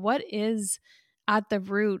 Like, what is at the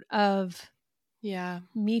root of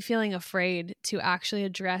me feeling afraid to actually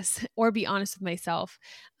address or be honest with myself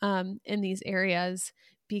in these areas?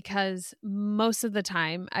 Because most of the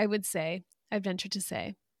time, I'd venture to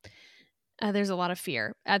say, there's a lot of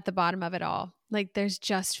fear at the bottom of it all. Like there's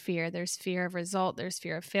just fear. There's fear of result. There's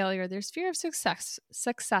fear of failure. There's fear of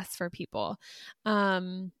success for people.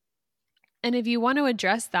 And if you want to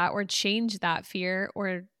address that or change that fear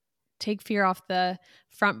or take fear off the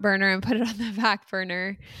front burner and put it on the back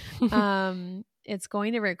burner, it's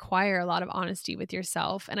going to require a lot of honesty with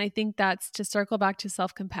yourself. And I think that's to circle back to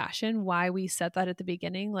self-compassion, why we said that at the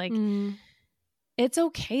beginning. Like it's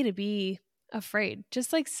okay to be afraid.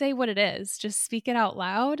 Just like say what it is. Just speak it out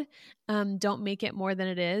loud. Don't make it more than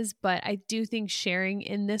it is. But I do think sharing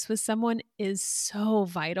in this with someone is so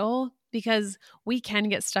vital, because we can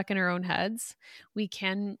get stuck in our own heads. We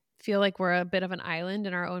can feel like we're a bit of an island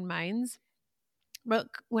in our own minds. But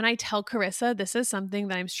when I tell Carissa, this is something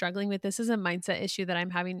that I'm struggling with, this is a mindset issue that I'm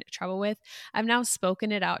having trouble with, I've now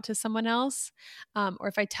spoken it out to someone else. Or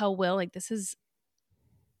if I tell Will, like, this is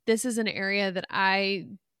an area that I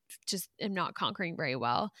just am not conquering very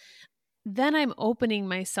well, then I'm opening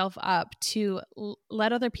myself up to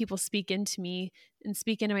let other people speak into me and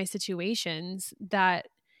speak into my situations that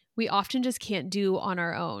we often just can't do on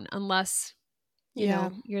our own, unless you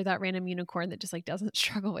know you're that random unicorn that just like doesn't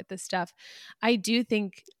struggle with this stuff. I do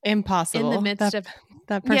think impossible in the midst of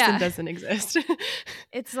that person doesn't exist.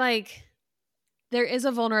 It's like there is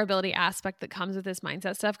a vulnerability aspect that comes with this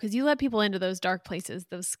mindset stuff, because you let people into those dark places,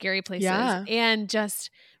 those scary places, and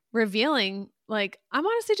just revealing, like, I'm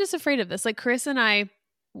honestly just afraid of this. Like Chris and I,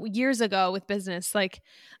 years ago with business, like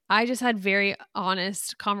I just had very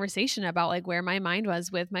honest conversation about like where my mind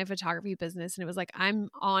was with my photography business. And it was like, I'm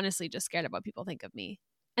honestly just scared of what people think of me.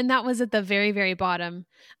 And that was at the very, very bottom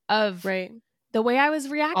of the way I was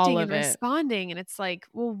reacting and responding. And it's like,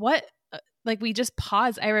 well, what? Like we just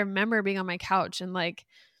paused. I remember being on my couch and like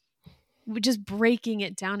just breaking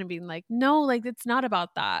it down and being like, no, like it's not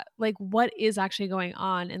about that. Like what is actually going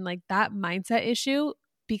on? And like that mindset issue,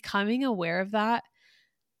 becoming aware of that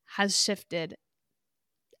has shifted,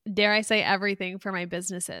 dare I say, everything for my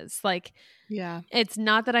businesses. Like, it's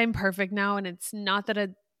not that I'm perfect now, and it's not that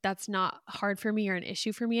that's not hard for me or an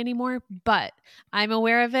issue for me anymore, but I'm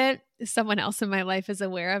aware of it. Someone else in my life is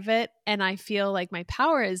aware of it. And I feel like my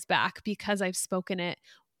power is back because I've spoken it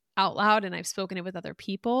out loud and I've spoken it with other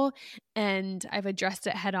people and I've addressed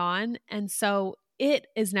it head on. And so it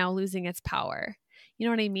is now losing its power. You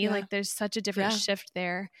know what I mean? Like there's such a different shift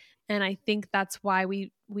there. And I think that's why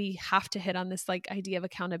we have to hit on this like idea of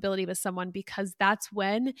accountability with someone, because that's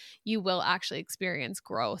when you will actually experience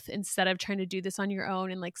growth, instead of trying to do this on your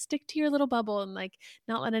own and like stick to your little bubble and like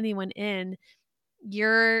not let anyone in.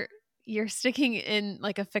 You're sticking in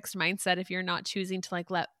like a fixed mindset if you're not choosing to like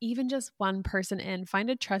let even just one person in. Find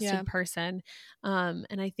a trusted person. And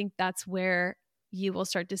I think that's where you will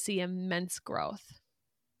start to see immense growth.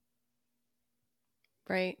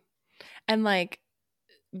 Right. And like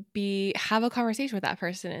have a conversation with that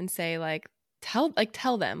person and say like tell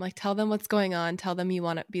them what's going on, tell them you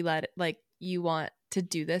want to be led, like you want to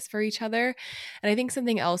do this for each other. And I think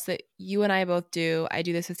something else that you and I both do, I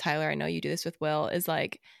do this with Tyler, I know you do this with Will, is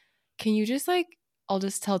like, can you just like, I'll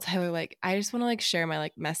just tell Tyler like, I just want to like share my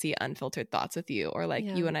like messy unfiltered thoughts with you, or like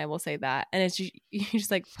you and I will say that, and it's just, you just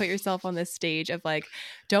like put yourself on this stage of like,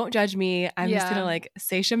 don't judge me, I'm just gonna like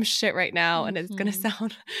say some shit right now and it's gonna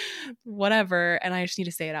sound whatever, and I just need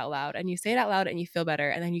to say it out loud. And you say it out loud and you feel better,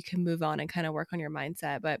 and then you can move on and kind of work on your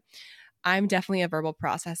mindset. But I'm definitely a verbal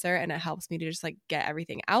processor, and it helps me to just like get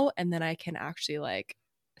everything out, and then I can actually like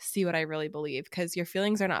see what I really believe, because your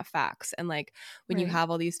feelings are not facts. And like when you have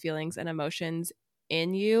all these feelings and emotions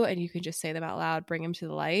in you and you can just say them out loud, bring them to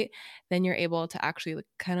the light, then you're able to actually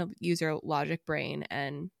kind of use your logic brain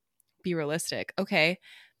and be realistic. Okay,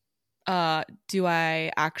 Do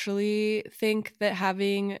I actually think that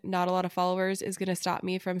having not a lot of followers is going to stop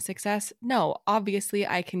me from success? No, obviously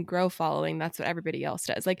I can grow following. That's what everybody else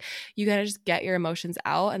does. Like, you got to just get your emotions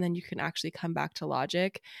out, and then you can actually come back to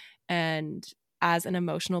logic. And as an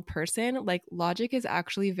emotional person, like, logic is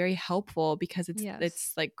actually very helpful because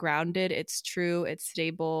it's like grounded, it's true, it's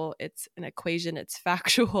stable, it's an equation, it's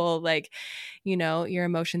factual. Like, your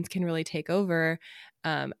emotions can really take over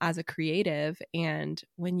as a creative. And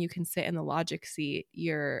when you can sit in the logic seat,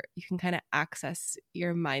 you can kind of access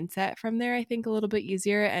your mindset from there, I think, a little bit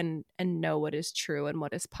easier, and know what is true and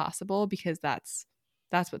what is possible, because that's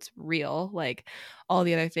what's real. Like, all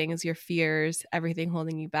the other things, your fears, everything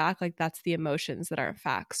holding you back, like, that's the emotions that aren't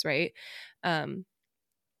facts, right?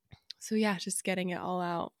 So yeah, just getting it all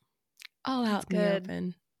out in the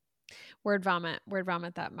open. Word vomit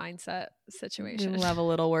that mindset situation. Love a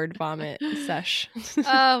little word vomit sesh.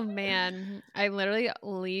 Oh man, I literally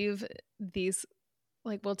leave these,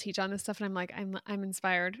 like, we'll teach on this stuff, and I'm like, I'm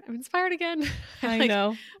inspired. I'm inspired again. I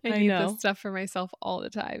know. I need this stuff for myself all the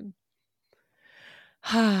time.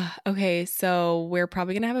 Okay, so we're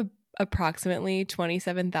probably gonna have approximately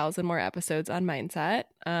 27,000 more episodes on mindset.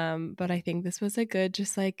 But I think this was a good,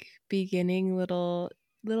 just like, beginning little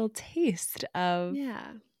taste of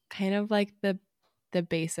kind of like the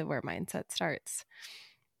base of where mindset starts.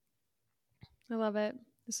 I love it.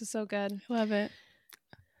 This is so good. I love it.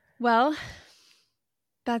 Well,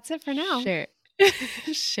 that's it for now.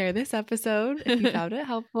 Share this episode if you found it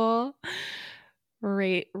helpful.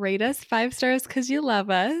 Rate us 5 stars because you love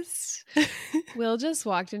us. Will just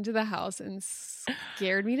walked into the house and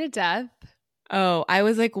scared me to death. Oh, I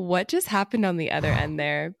was like, what just happened on the other end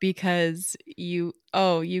there? Because you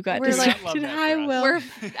got distracted. Hi, Will.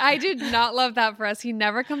 I did not love that for us. He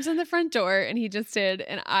never comes in the front door, and he just did.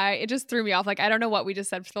 And it just threw me off. Like, I don't know what we just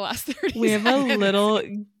said for the last 30 seconds. We have a little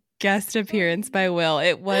guest appearance by Will.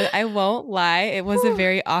 I won't lie, it was a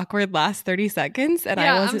very awkward last 30 seconds, and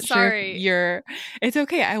I wasn't sure if it's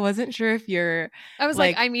okay. I wasn't sure if I was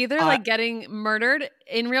like I'm either like getting murdered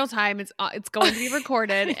in real time, it's going to be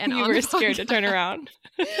recorded, and you were scared to turn around,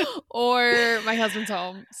 or my husband's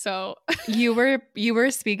home. So you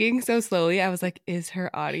were speaking so slowly, I was like, is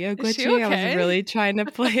her audio glitching? Okay? I was really trying to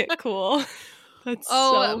play it cool. That's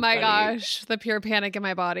so my funny. Gosh, the pure panic in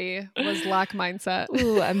my body was lack mindset.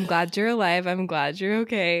 Ooh, I'm glad you're alive. I'm glad you're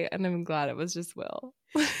okay. And I'm glad it was just Will.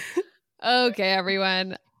 Okay,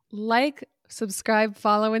 everyone. Like, subscribe,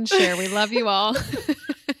 follow, and share. We love you all.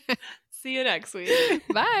 See you next week.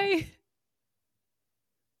 Bye.